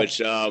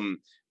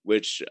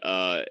 which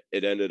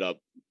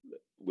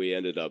we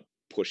ended up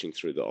pushing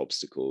through the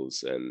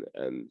obstacles and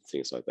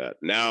things like that.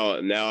 Now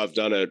I've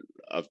done it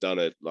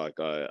like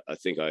I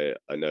think I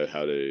know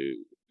how to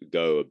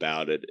go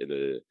about it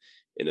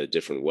in a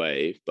different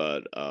way,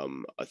 but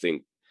I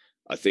think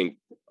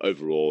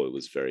overall it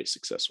was very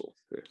successful.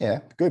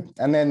 Yeah, good.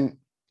 And then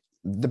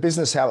the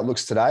business, how it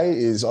looks today,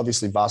 is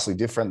obviously vastly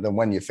different than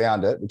when you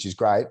found it, which is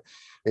great.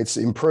 It's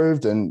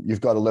improved and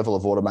you've got a level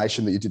of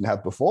automation that you didn't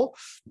have before.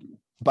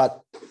 But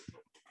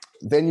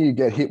then you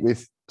get hit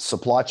with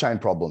supply chain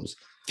problems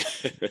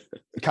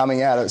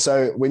coming out.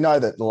 So we know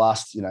that the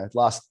last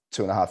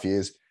 2.5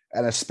 years,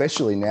 and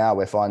especially now,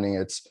 we're finding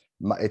it's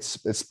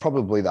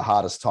probably the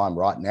hardest time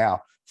right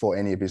now for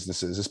any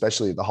businesses,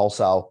 especially the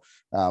wholesale,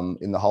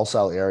 in the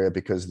wholesale area,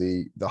 because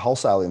the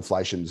wholesale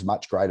inflation is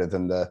much greater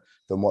than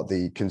what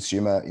the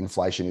consumer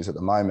inflation is at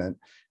the moment.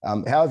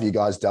 How have you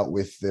guys dealt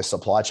with the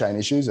supply chain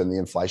issues and the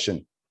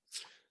inflation?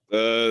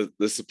 The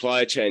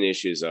supply chain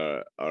issues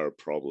are a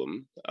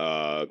problem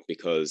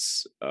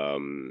because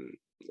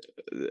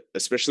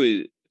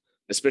especially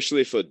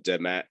for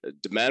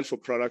demand for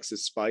products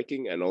is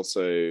spiking, and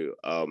also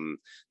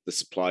the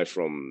supply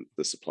from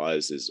the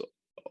suppliers is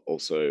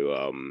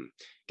also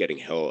getting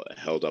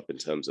held up in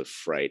terms of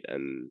freight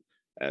and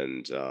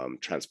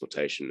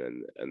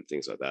transportation and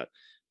things like that.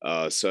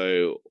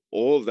 So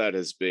all of that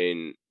it's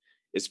been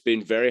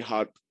very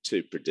hard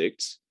to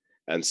predict,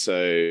 and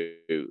so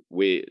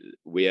we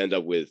end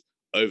up with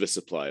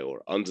oversupply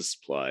or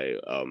undersupply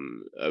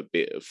a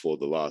bit for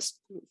the last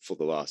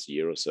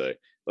year or so.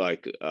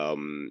 Like so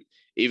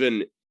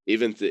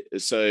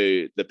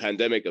the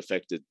pandemic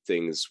affected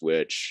things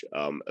which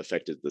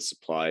affected the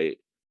supply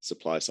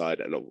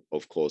side, and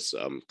of course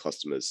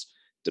customers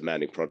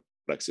demanding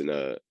products in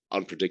a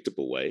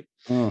unpredictable way.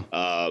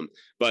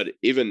 But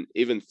even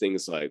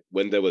things like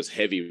when there was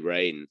heavy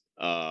rain,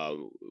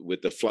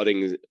 with the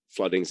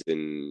floodings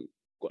in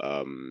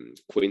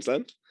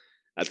Queensland,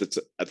 at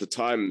the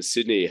time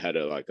Sydney had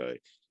a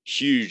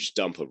huge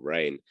dump of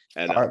rain,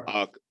 and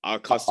our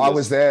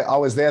customers. I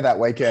was there that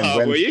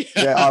weekend. Were you?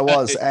 Yeah, I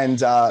was,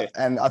 and I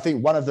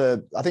think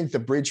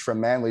the bridge from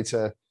Manly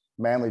to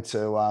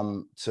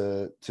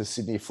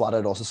Sydney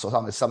flooded or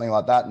something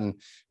like that,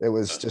 and it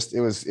was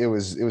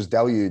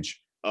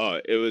deluge. Oh,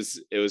 it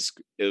was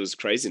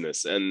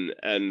craziness,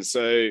 and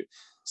so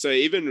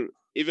even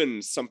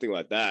something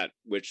like that,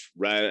 which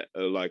ran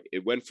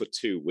it went for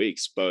 2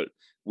 weeks, but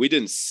we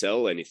didn't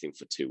sell anything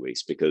for 2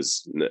 weeks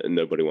because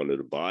nobody wanted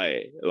to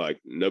buy.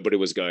 Like nobody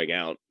was going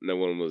out, no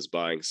one was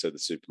buying, so the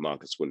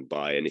supermarkets wouldn't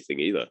buy anything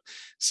either.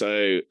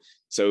 So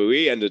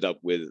we ended up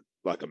with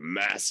like a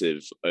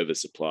massive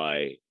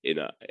oversupply in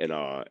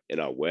our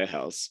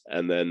warehouse,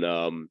 and then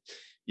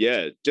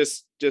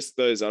just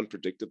those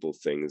unpredictable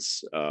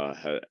things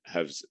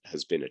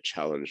has been a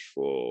challenge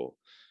for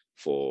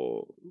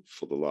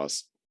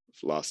the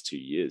last 2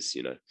 years.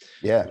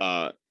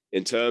 Yeah.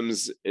 In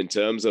terms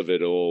of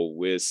it all,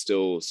 we're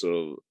still sort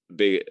of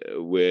big.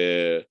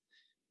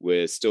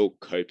 We're still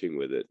coping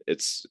with it.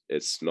 It's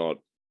not.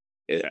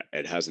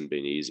 It hasn't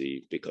been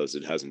easy because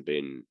it hasn't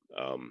been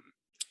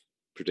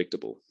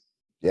predictable.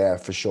 Yeah,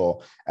 for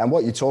sure. And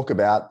what you talk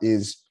about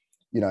is,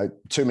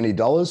 too many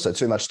dollars, so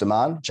too much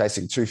demand,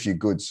 chasing too few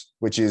goods,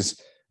 which is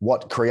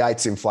what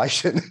creates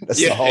inflation.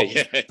 That's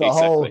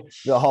exactly.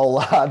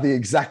 The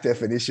exact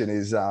definition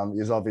is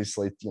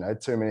obviously,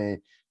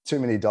 too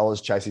many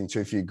dollars chasing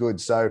too few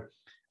goods. So,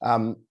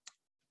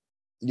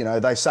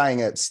 they're saying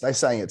it's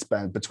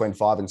been between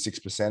 5% and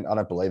 6%. I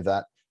don't believe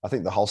that. I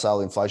think the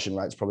wholesale inflation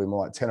rate is probably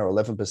more like 10 or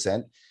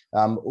 11%.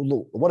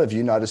 Look, what have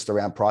you noticed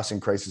around price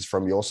increases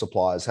from your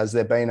suppliers? Has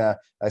there been a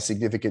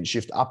significant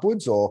shift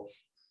upwards, or?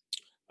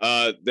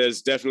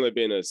 There's definitely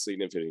been a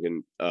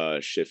significant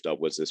shift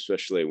upwards,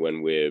 especially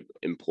when we're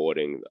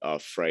importing. Our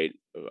freight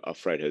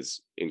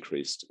has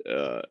increased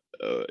a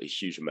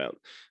huge amount.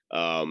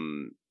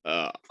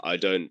 I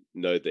don't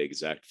know the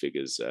exact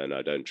figures, and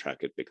I don't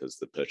track it because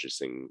the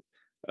purchasing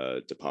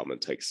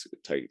department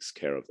takes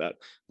care of that.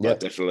 But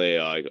definitely,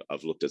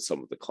 I've looked at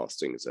some of the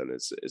costings, and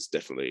it's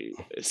definitely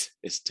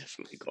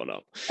gone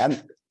up.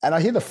 And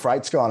I hear the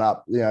freight's gone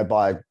up,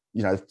 by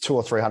 200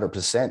 or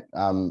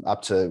 300%,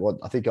 up to what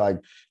I think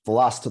the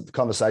last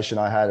conversation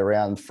I had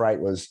around freight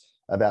was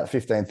about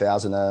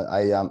 15,000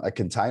 a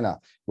container,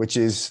 which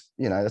is,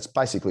 that's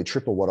basically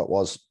triple what it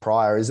was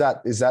prior. Is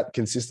that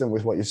consistent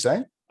with what you've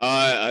seen?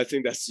 I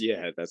think that's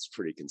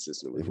pretty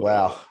consistent with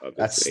wow.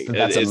 That's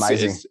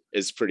amazing.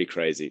 It's pretty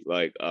crazy.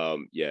 Like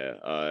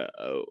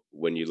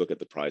when you look at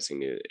the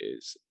pricing,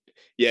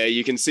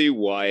 you can see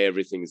why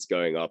everything's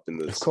going up in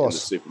the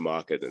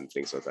supermarket and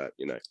things like that.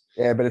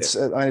 Yeah, but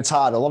it's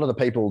hard. A lot of the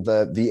people,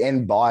 the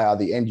end buyer,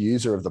 the end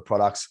user of the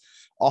products,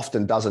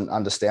 often doesn't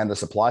understand the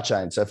supply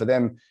chain. So for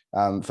them,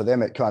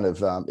 it kind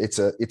of it's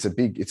a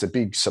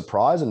big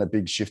surprise and a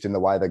big shift in the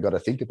way they've got to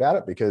think about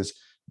it, because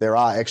there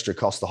are extra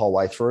costs the whole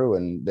way through,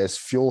 and there's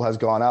fuel has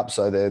gone up,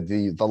 so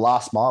the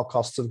last mile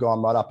costs have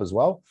gone right up as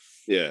well.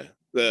 Yeah,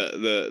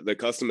 the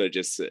customer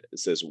just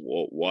says,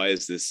 well, "Why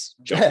is this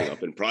jumping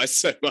up in price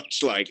so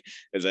much?" Like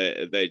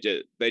they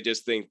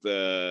just think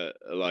either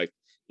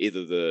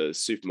the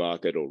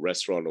supermarket or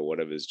restaurant or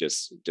whatever is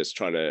just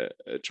trying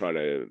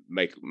to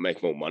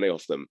make more money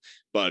off them.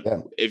 But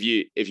if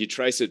you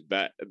trace it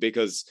back,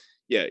 because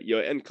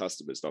your end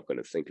customer is not going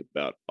to think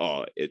about,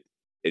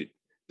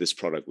 this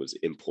product was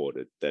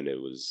imported, then it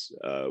was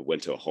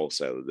went to a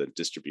wholesaler, then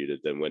distributed,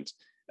 then went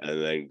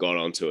and then got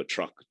onto a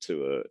truck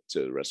to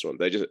a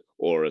restaurant.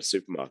 Or a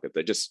supermarket.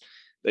 They just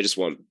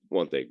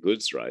want their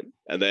goods, right?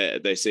 And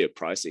they see a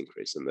price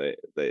increase, and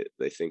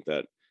they think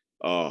that,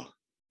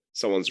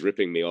 someone's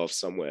ripping me off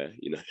somewhere,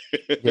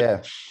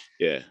 Yeah.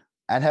 Yeah.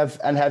 And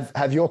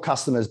have your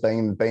customers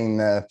been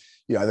the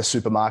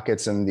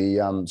supermarkets and the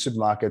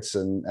supermarkets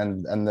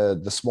and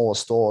the smaller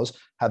stores,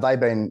 have they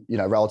been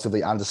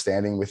relatively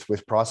understanding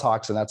with price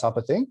hikes and that type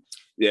of thing?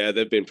 Yeah,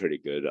 they've been pretty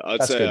good.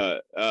 I'd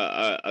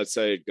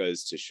say it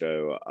goes to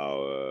show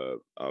our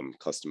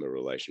customer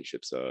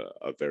relationships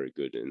are very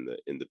good in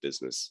the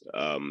business.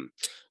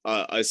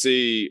 I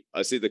see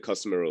the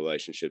customer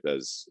relationship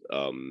as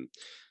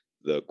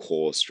the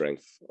core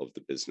strength of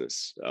the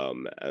business,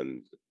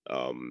 and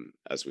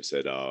as we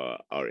said,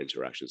 our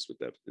interactions with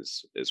them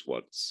is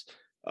what's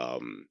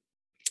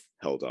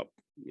held up.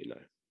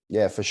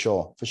 Yeah, for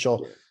sure.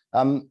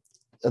 The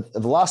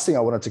last thing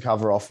I wanted to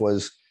cover off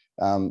was,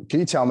 can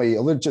you tell me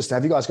a little? Just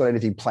have you guys got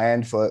anything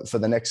planned for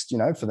the next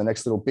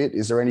little bit?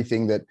 Is there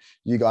anything that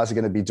you guys are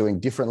going to be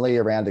doing differently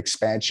around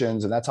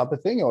expansions and that type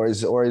of thing, or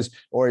is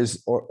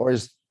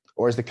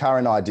the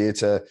current idea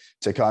to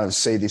kind of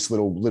see this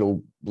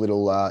little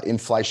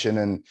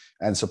inflation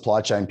and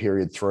supply chain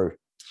period through?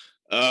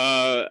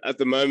 At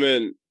the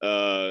moment,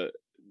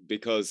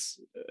 because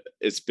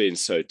it's been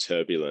so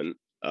turbulent,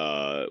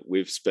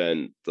 we've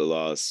spent the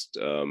last.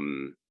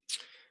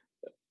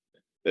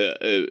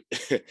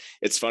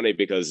 It's funny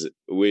because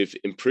we've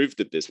improved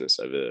the business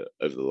over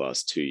the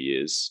last 2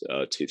 years,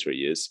 2-3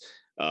 years,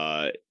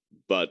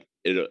 but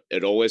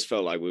it always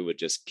felt like we were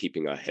just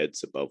keeping our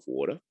heads above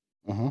water.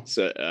 Mm-hmm.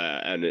 So,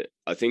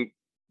 I think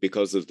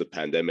because of the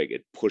pandemic,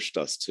 it pushed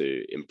us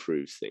to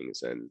improve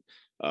things and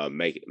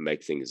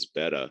make things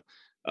better.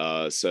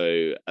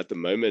 So at the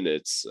moment,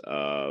 it's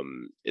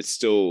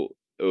still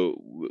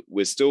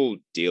we're still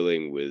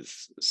dealing with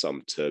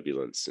some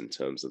turbulence in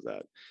terms of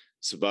that.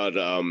 So, but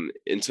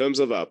in terms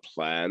of our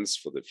plans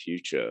for the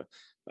future,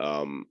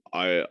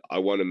 I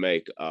want to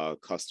make our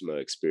customer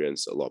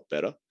experience a lot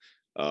better.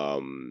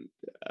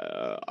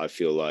 I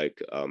feel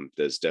like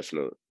there's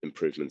definite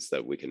improvements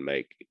that we can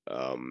make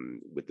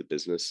with the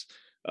business.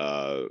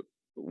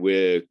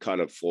 We're kind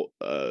of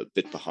a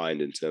bit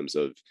behind in terms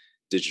of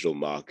digital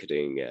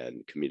marketing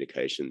and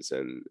communications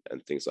and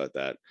things like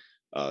that.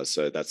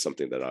 So that's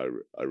something that I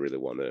really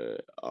want to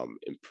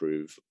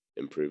improve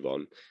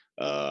on.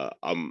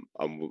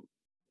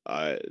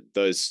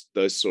 Those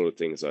sort of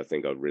things I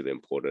think are really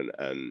important,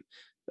 and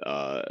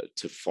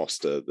to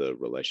foster the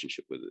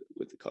relationship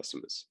with the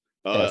customers.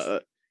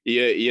 Yes.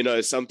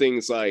 Yeah, some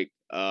things like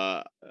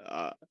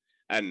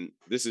and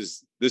this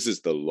is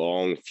the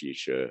long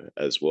future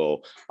as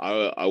well.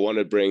 I want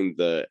to bring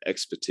the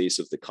expertise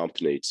of the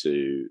company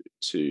to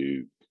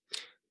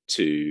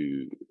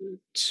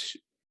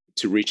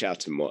reach out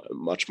to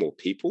much more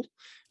people.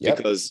 Yep.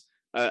 Because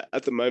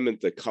at the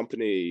moment the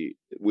company,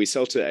 we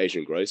sell to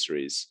Asian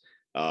groceries,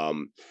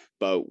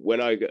 but when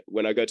I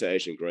go to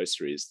Asian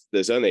groceries,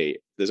 there's only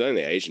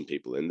Asian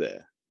people in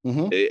there.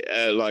 Mm-hmm.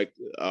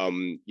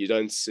 You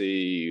don't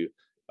see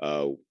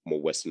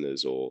more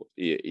Westerners or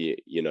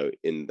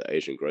in the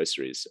Asian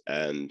groceries,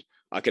 and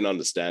I can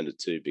understand it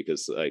too,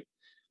 because like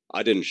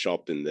I didn't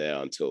shop in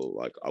there until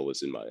like I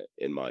was in my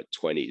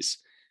 20s,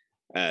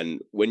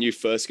 and when you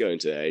first go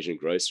into Asian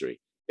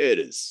grocery, it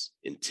is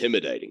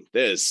intimidating.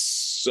 There's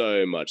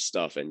so much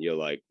stuff, and you're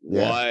like,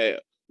 why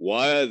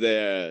are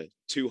there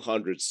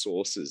 200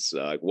 sauces?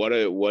 Like, what do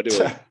you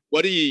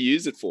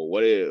use it for?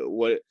 Why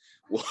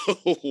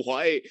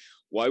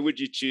would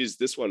you choose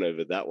this one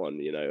over that one?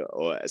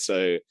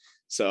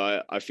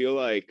 So I feel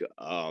like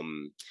a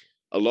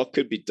lot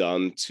could be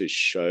done to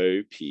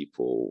show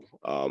people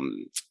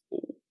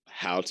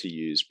how to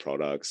use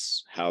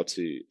products, how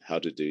to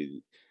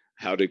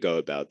go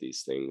about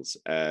these things,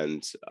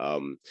 and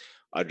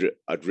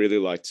I'd really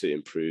like to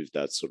improve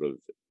that sort of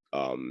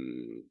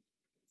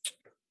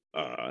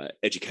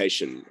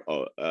education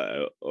of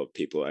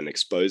people, and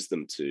expose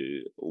them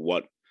to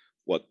what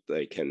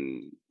they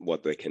can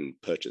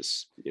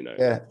purchase.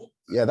 Yeah,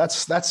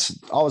 that's I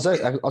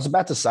was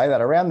about to say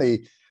that around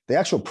the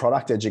actual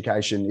product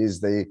education is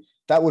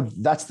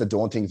that's the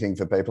daunting thing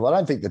for people. I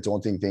don't think the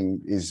daunting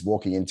thing is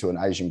walking into an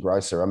Asian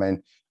grocer. I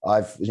mean,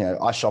 I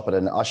shop at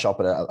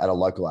a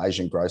local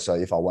Asian grocer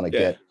if I want to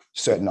get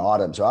certain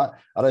items, right?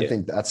 I don't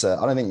think that's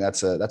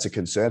a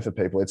concern for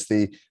people. It's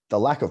the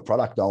lack of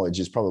product knowledge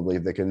is probably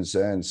the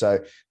concern. So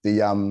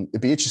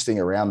it'd be interesting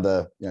around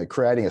the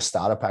creating a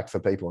starter pack for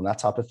people and that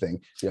type of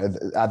thing.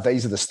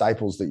 These are the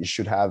staples that you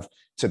should have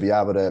to be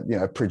able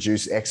to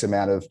produce X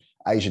amount of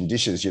Asian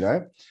dishes.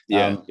 I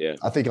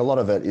think a lot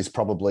of it is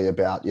probably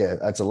about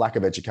it's a lack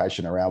of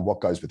education around what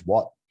goes with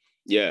what.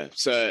 Yeah,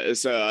 so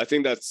I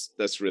think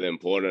that's really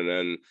important,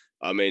 and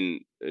I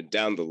mean,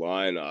 down the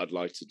line, I'd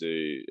like to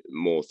do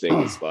more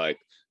things like,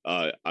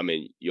 I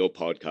mean, your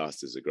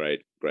podcast is a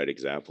great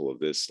example of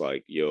this.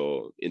 Like,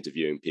 you're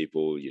interviewing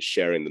people, you're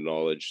sharing the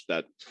knowledge.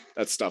 That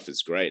stuff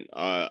is great.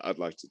 I'd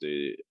like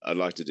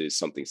to do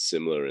something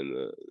similar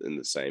in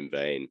the same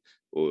vein,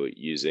 or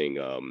using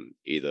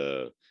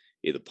either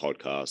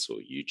podcasts or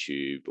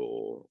YouTube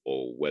or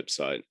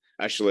website.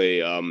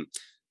 Actually,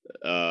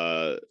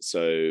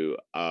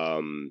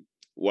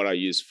 what I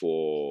use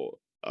for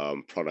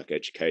product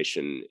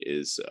education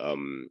is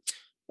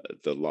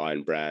the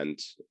Lion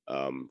Brand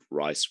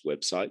rice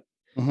website.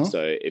 Mm-hmm.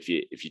 So if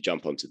you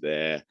jump onto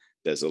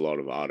there's a lot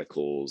of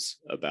articles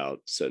about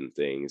certain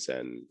things.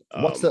 And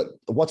what's the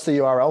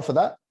URL for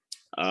that?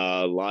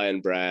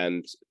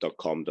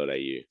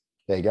 lionbrand.com.au.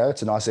 There you go.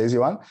 It's a nice, easy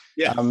one.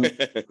 Yeah.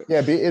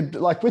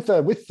 Like with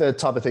the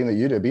type of thing that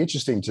you do, it'd be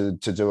interesting to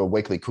do a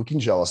weekly cooking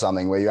show or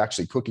something where you're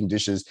actually cooking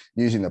dishes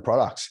using the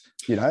products.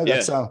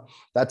 That's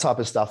that type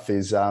of stuff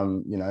is, I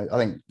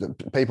think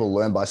people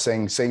learn by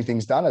seeing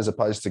things done as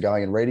opposed to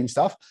going and reading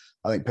stuff.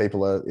 I think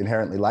people are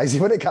inherently lazy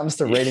when it comes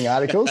to reading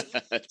articles.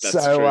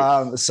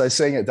 So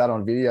seeing it done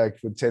on video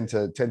would tend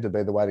to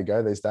be the way to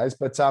go these days.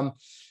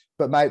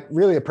 But mate,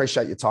 really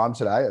appreciate your time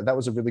today. That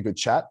was a really good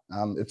chat.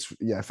 It's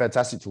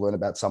fantastic to learn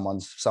about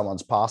someone's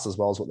past as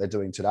well as what they're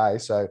doing today.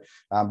 So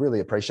really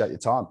appreciate your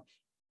time.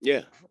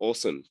 Yeah,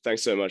 awesome.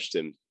 Thanks so much,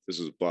 Tim. This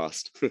was a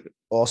blast.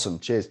 Awesome.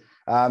 Cheers.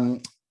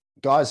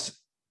 Guys,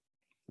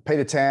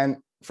 Peter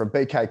Tan from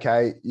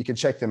BKK. You can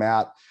check them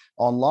out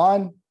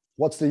online.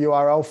 What's the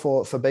URL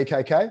for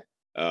BKK?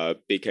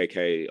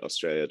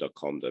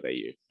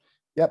 BKKaustralia.com.au.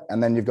 Yep.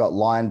 And then you've got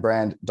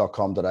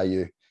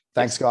lionbrand.com.au.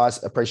 Thanks,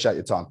 guys. Appreciate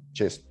your time.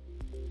 Cheers.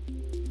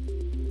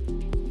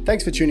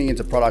 Thanks for tuning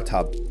into Product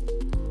Hub.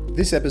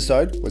 This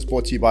episode was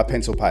brought to you by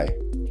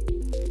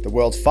PencilPay, the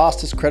world's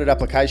fastest credit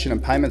application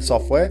and payment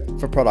software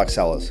for product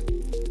sellers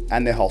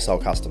and their wholesale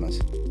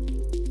customers.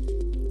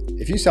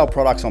 If you sell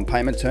products on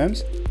payment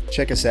terms,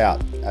 check us out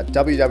at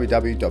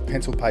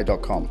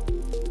www.pencilpay.com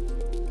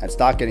and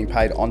start getting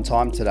paid on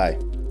time today.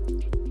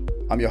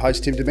 I'm your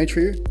host, Tim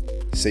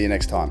Dimitriou. See you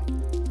next time.